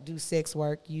 you know, do sex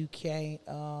work, you can't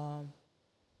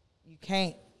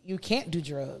do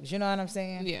drugs. You know what I'm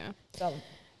saying? Yeah. So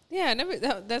yeah,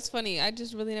 that's funny. I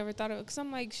just really never thought of it because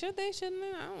I'm like, should they? Shouldn't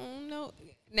they? I don't know.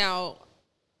 Now,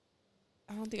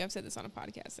 I don't think I've said this on a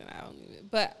podcast, and I don't even.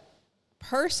 But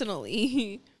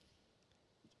personally,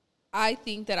 I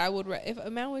think that I would if a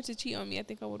man were to cheat on me, I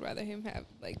think I would rather him have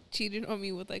like cheated on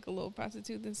me with like a little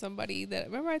prostitute than somebody that.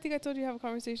 Remember, I think I told you to have a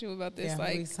conversation about this. Yeah,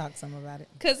 like, we talked some about it.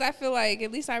 Because I feel like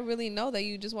at least I really know that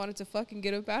you just wanted to fucking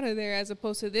get up out of there, as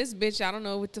opposed to this bitch. I don't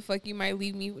know what the fuck you might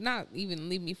leave me, not even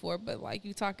leave me for, but like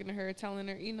you talking to her, telling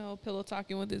her, you know, pillow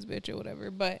talking with this bitch or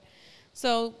whatever. But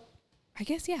so I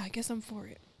guess I'm for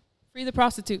it. Free the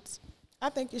prostitutes. I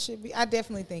think it should be. I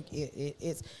definitely think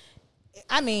it's.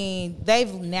 I mean,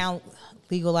 they've now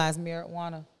legalized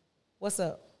marijuana. What's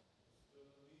up?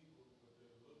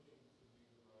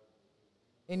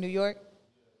 In New York?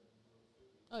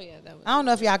 Oh, yeah. That was I don't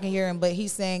know if y'all can hear him, but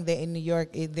he's saying that in New York,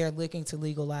 they're looking to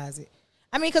legalize it.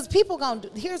 I mean, because people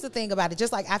here's the thing about it.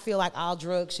 Just like I feel like all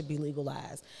drugs should be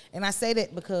legalized. And I say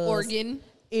that because Oregon.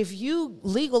 If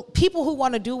people who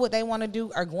want to do what they want to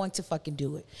do are going to fucking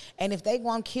do it. And if they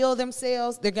want to kill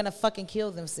themselves, they're going to fucking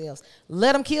kill themselves.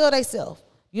 Let them kill themselves.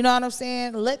 You know what I'm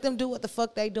saying? Let them do what the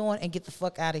fuck they doing and get the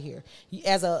fuck out of here.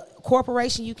 As a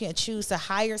corporation, you can choose to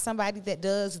hire somebody that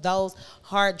does those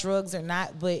hard drugs or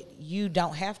not, but you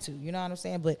don't have to. You know what I'm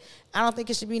saying? But I don't think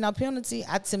it should be no penalty.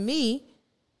 To me,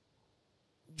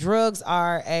 drugs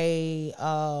are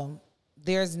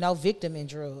there's no victim in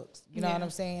drugs. You know what I'm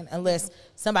saying? Unless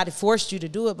somebody forced you to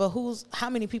do it. But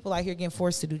how many people out here getting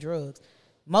forced to do drugs?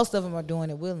 Most of them are doing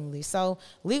it willingly. So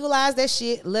legalize that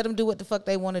shit. Let them do what the fuck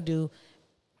they want to do.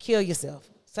 Kill yourself.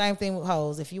 Same thing with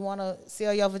hoes. If you want to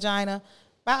sell your vagina,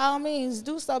 by all means,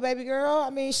 do so, baby girl. I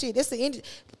mean, shit,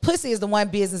 pussy is the one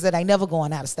business that ain't never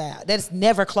going out of style. That's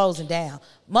never closing down.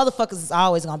 Motherfuckers is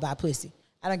always going to buy pussy.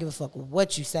 I don't give a fuck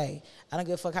what you say. I don't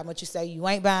give a fuck how much you say. You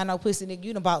ain't buying no pussy, nigga.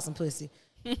 You done bought some pussy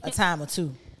a time or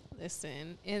two.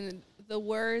 Listen, in the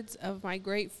words of my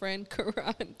great friend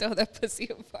Karan, throw that pussy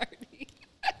a party.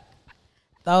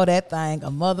 Throw that thing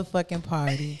a motherfucking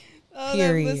party. Oh,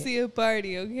 period. that pussy a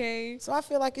party, okay? So I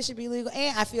feel like it should be legal.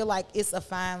 And I feel like it's a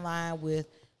fine line with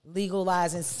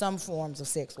legalizing some forms of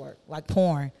sex work, like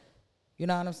porn. You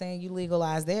know what I'm saying? You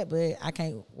legalize that, but I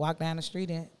can't walk down the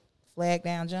street and flag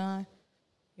down John.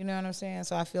 You know what I'm saying?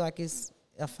 So I feel like it's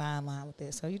a fine line with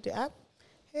that. So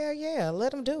hell yeah,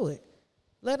 let them do it.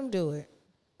 Let them do it.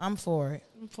 I'm for it.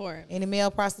 I'm for it. Any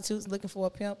male prostitutes looking for a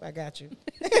pimp, I got you.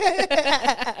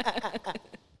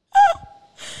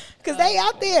 Because they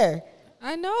out there.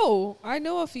 I know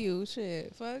a few.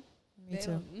 Shit, fuck. Me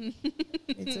too. Me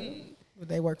too. But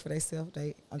they work for themselves.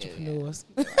 They entrepreneurs.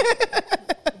 Yeah.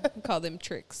 Call them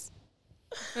tricks.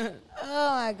 Oh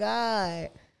my God.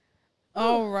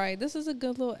 All right, this is a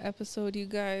good little episode, you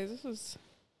guys.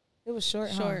 It was short.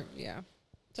 Yeah.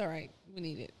 It's all right. We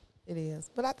need it. It is.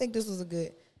 But I think this was a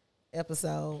good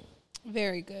episode.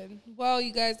 Very good. Well,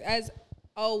 you guys, as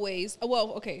always,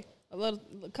 okay, a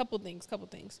couple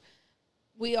things.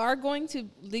 We are going to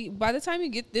leave, by the time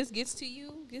this gets to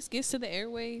the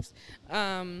airwaves,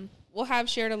 we'll have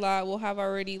shared a lot. We'll have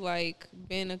already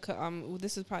been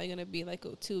this is probably going to be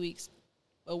 2 weeks,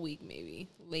 a week maybe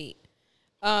late.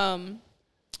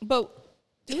 But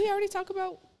did we already talk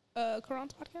about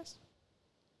Karan's podcast?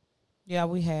 Yeah,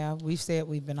 we have. We've said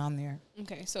we've been on there.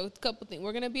 Okay, so a couple things.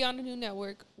 We're gonna be on a new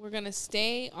network. We're gonna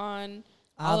stay on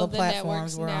all of the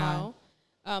platforms networks now,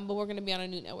 but we're gonna be on a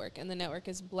new network, and the network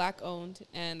is Black owned,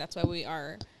 and that's why we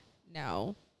are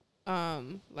now,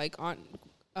 on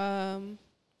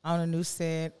a new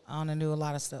set, on a new a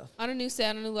lot of stuff. On a new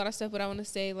set, on a lot of stuff. But I want to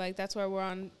say that's why we're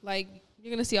on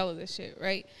you're gonna see all of this shit,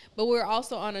 right? But we're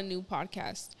also on a new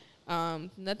podcast.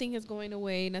 Nothing is going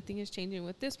away. Nothing is changing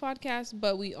with this podcast,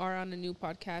 but we are on a new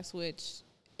podcast, which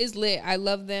is lit. I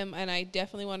love them, and I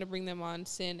definitely want to bring them on,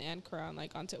 Sin and Karan.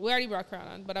 We already brought Karan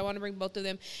on, but I want to bring both of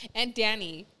them. And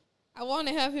Danny, I want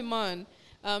to have him on,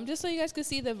 just so you guys can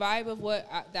see the vibe of what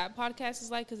that podcast is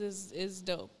like, because it's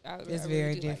dope. It's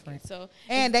very different. So,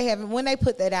 and when they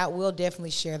put that out, we'll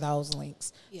definitely share those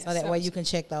links, so that way you can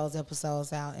check those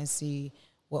episodes out and see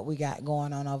what we got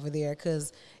going on over there,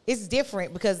 because it's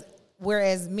different. Because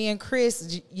whereas me and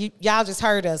Chris, y'all just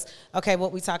heard us, okay,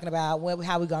 what we talking about,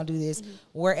 how we gonna do this. Mm-hmm.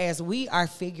 Whereas we are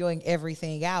figuring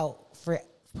everything out for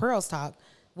Pearls Talk,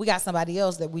 we got somebody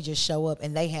else that we just show up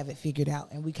and they have it figured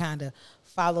out, and we kind of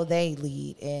follow their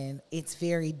lead. And it's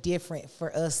very different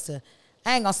for us to,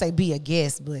 I ain't gonna say be a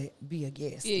guest, but be a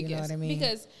guest. You know what I mean?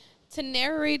 Because to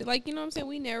narrate, you know what I'm saying,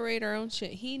 we narrate our own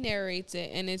shit. He narrates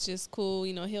it, and it's just cool.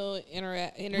 You know, he'll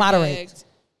interject. Moderate.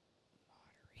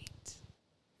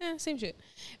 Same shit.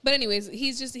 But anyways,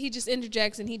 he just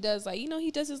interjects, and he does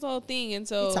he does his little thing, and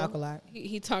so he talk a lot.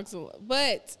 He talks a lot,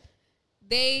 but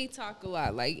they talk a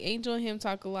lot. Angel and him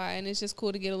talk a lot, and it's just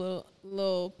cool to get a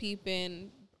little peep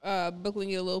in Brooklyn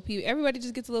get a little peep. Everybody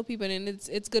just gets a little peep, and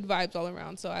it's good vibes all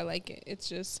around. So I like it. It's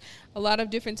just a lot of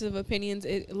differences of opinions.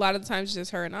 A lot of the times,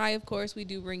 just her and I. Of course, we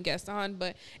do bring guests on,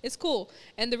 but it's cool.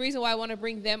 And the reason why I want to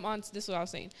bring them on, this is what I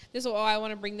was saying. This is why I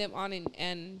want to bring them on,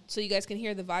 and so you guys can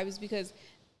hear the vibe, is because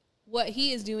what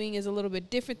he is doing is a little bit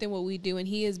different than what we do, and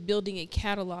he is building a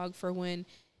catalog for when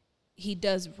he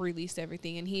does release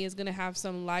everything, and he is going to have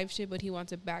some live shit, but he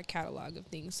wants a back catalog of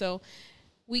things. So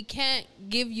we can't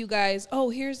give you guys, oh,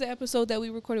 here's the episode that we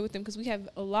recorded with him, because we have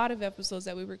a lot of episodes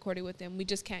that we recorded with him. We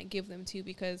just can't give them to you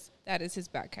because that is his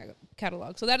back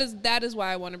catalog. So that is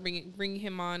why I want to bring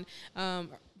him on,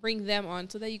 bring them on,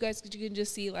 so that you can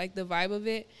just see like the vibe of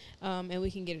it, and we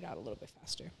can get it out a little bit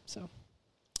faster. So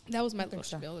that was my little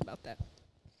spiel about that.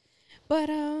 But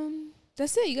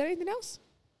that's it. You got anything else?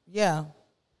 Yeah.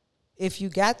 If you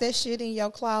got that shit in your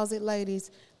closet,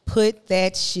 ladies, put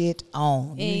that shit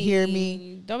on. You hear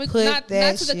me? Don't be, not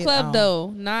to the club on. Though.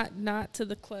 Not to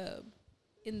the club.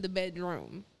 In the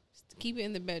bedroom. Just keep it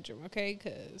in the bedroom, okay?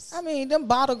 Cause I mean, them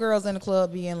bottle girls in the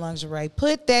club be in lingerie.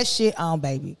 Put that shit on,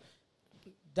 baby.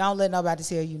 Don't let nobody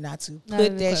tell you not to.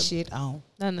 Put that shit on.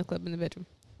 Not in the club, in the bedroom.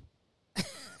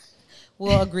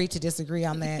 We'll agree to disagree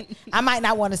on that. I might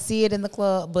not want to see it in the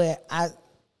club, but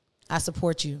I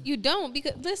support you. You don't,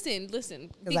 because listen.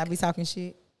 Because I be talking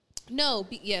shit. No,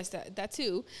 yes, that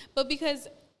too. But because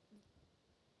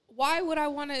why would I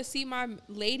want to see my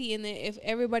lady in there if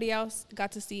everybody else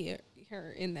got to see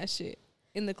her in that shit?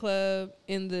 In the club,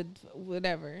 in the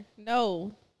whatever.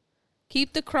 No.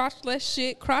 Keep the crotchless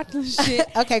shit.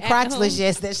 Okay, crotchless,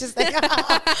 yes. That should stay home.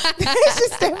 That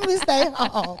should definitely stay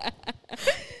home.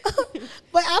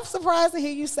 But I'm surprised to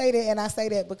hear you say that, and I say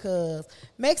that because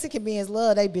Mexican men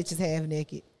love they bitches half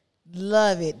naked.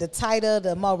 Love it. The tighter,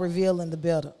 the more revealing, the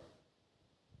better.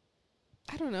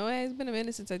 I don't know. It's been a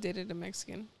minute since I dated a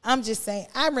Mexican. I'm just saying.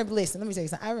 Let me tell you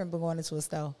something. I remember going into a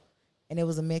store, and it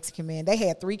was a Mexican man. They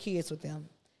had 3 kids with them.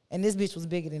 And this bitch was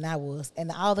bigger than I was.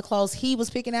 And all the clothes he was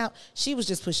picking out, she was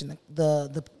just pushing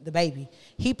the baby.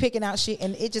 He picking out shit,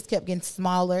 and it just kept getting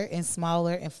smaller and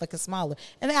smaller and fucking smaller.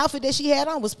 And the outfit that she had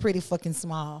on was pretty fucking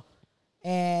small.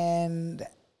 And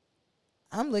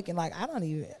I'm looking like,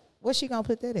 what's she gonna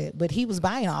put that at? But he was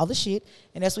buying all the shit,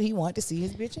 and that's what he wanted to see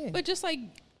his bitch in. But just like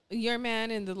your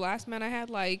man and the last man I had,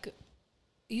 like,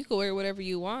 you can wear whatever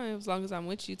you want as long as I'm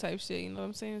with you type shit, you know what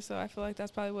I'm saying? So I feel like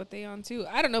that's probably what they on too.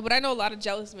 I don't know, but I know a lot of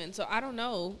jealous men, so I don't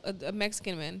know a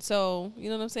Mexican man. So, you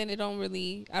know what I'm saying? I don't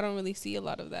really see a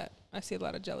lot of that. I see a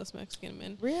lot of jealous Mexican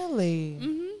men. Really?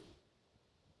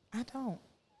 Mm-hmm. I don't.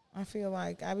 I feel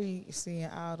like I be seeing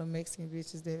all the Mexican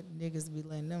bitches that niggas be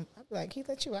letting them. I be like, he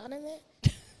let you out in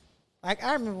that? Like,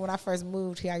 I remember when I first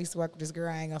moved here, I used to work with this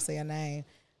girl. I ain't gonna say her name.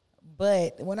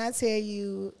 But when I tell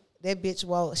you, that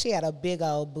bitch she had a big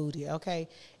old booty, okay?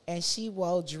 And she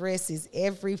wore dresses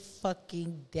every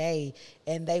fucking day.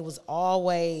 And they was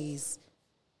always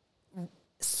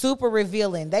super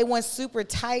revealing. They weren't super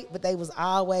tight, but they was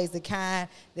always the kind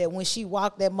that when she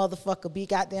walked, that motherfucker be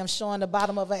goddamn showing the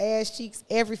bottom of her ass cheeks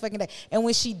every fucking day. And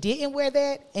when she didn't wear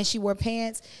that and she wore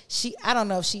pants,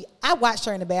 I watched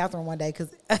her in the bathroom one day,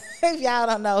 because if y'all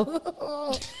don't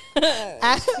know,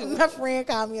 my friend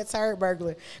called me a turd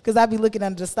burglar because I be looking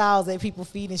under the stalls at people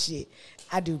feeding shit.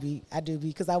 I do be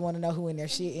because I want to know who in there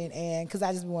shitting, and because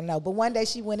I just want to know. But one day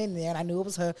she went in there and I knew it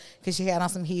was her because she had on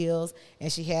some heels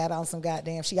and she had on some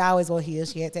she always wore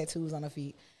heels. She had tattoos on her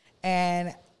feet,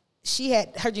 and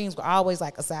her jeans were always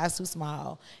like a size too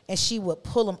small, and she would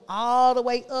pull them all the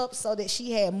way up so that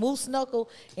she had moose knuckle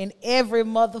in every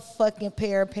motherfucking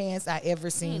pair of pants I ever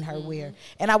seen her wear.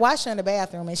 And I watched her in the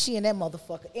bathroom, and she and that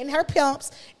motherfucker in her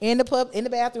pumps in the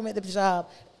bathroom at the job,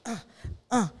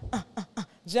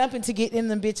 jumping to get in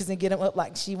them bitches and get them up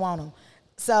like she want them.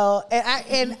 So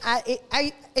and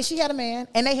she had a man,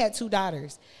 and they had 2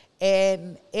 daughters.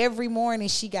 And every morning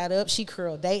she got up, she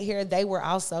curled their hair. They were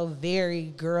also very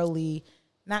girly,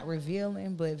 not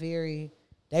revealing, but they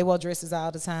wore dresses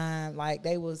all the time. Like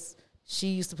she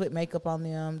used to put makeup on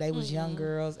them. They was young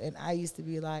girls. And I used to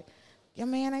be like, your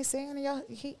man ain't saying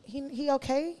he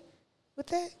okay with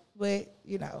that? But,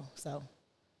 so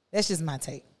that's just my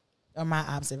take or my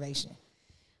observation.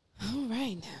 All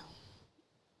right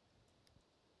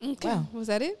now. Okay. Wow. Was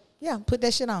that it? Yeah, put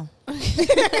that shit on.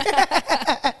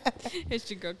 It's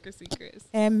your girl, Chrissy Chris.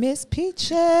 And Miss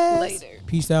Peaches. Later.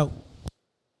 Peace out.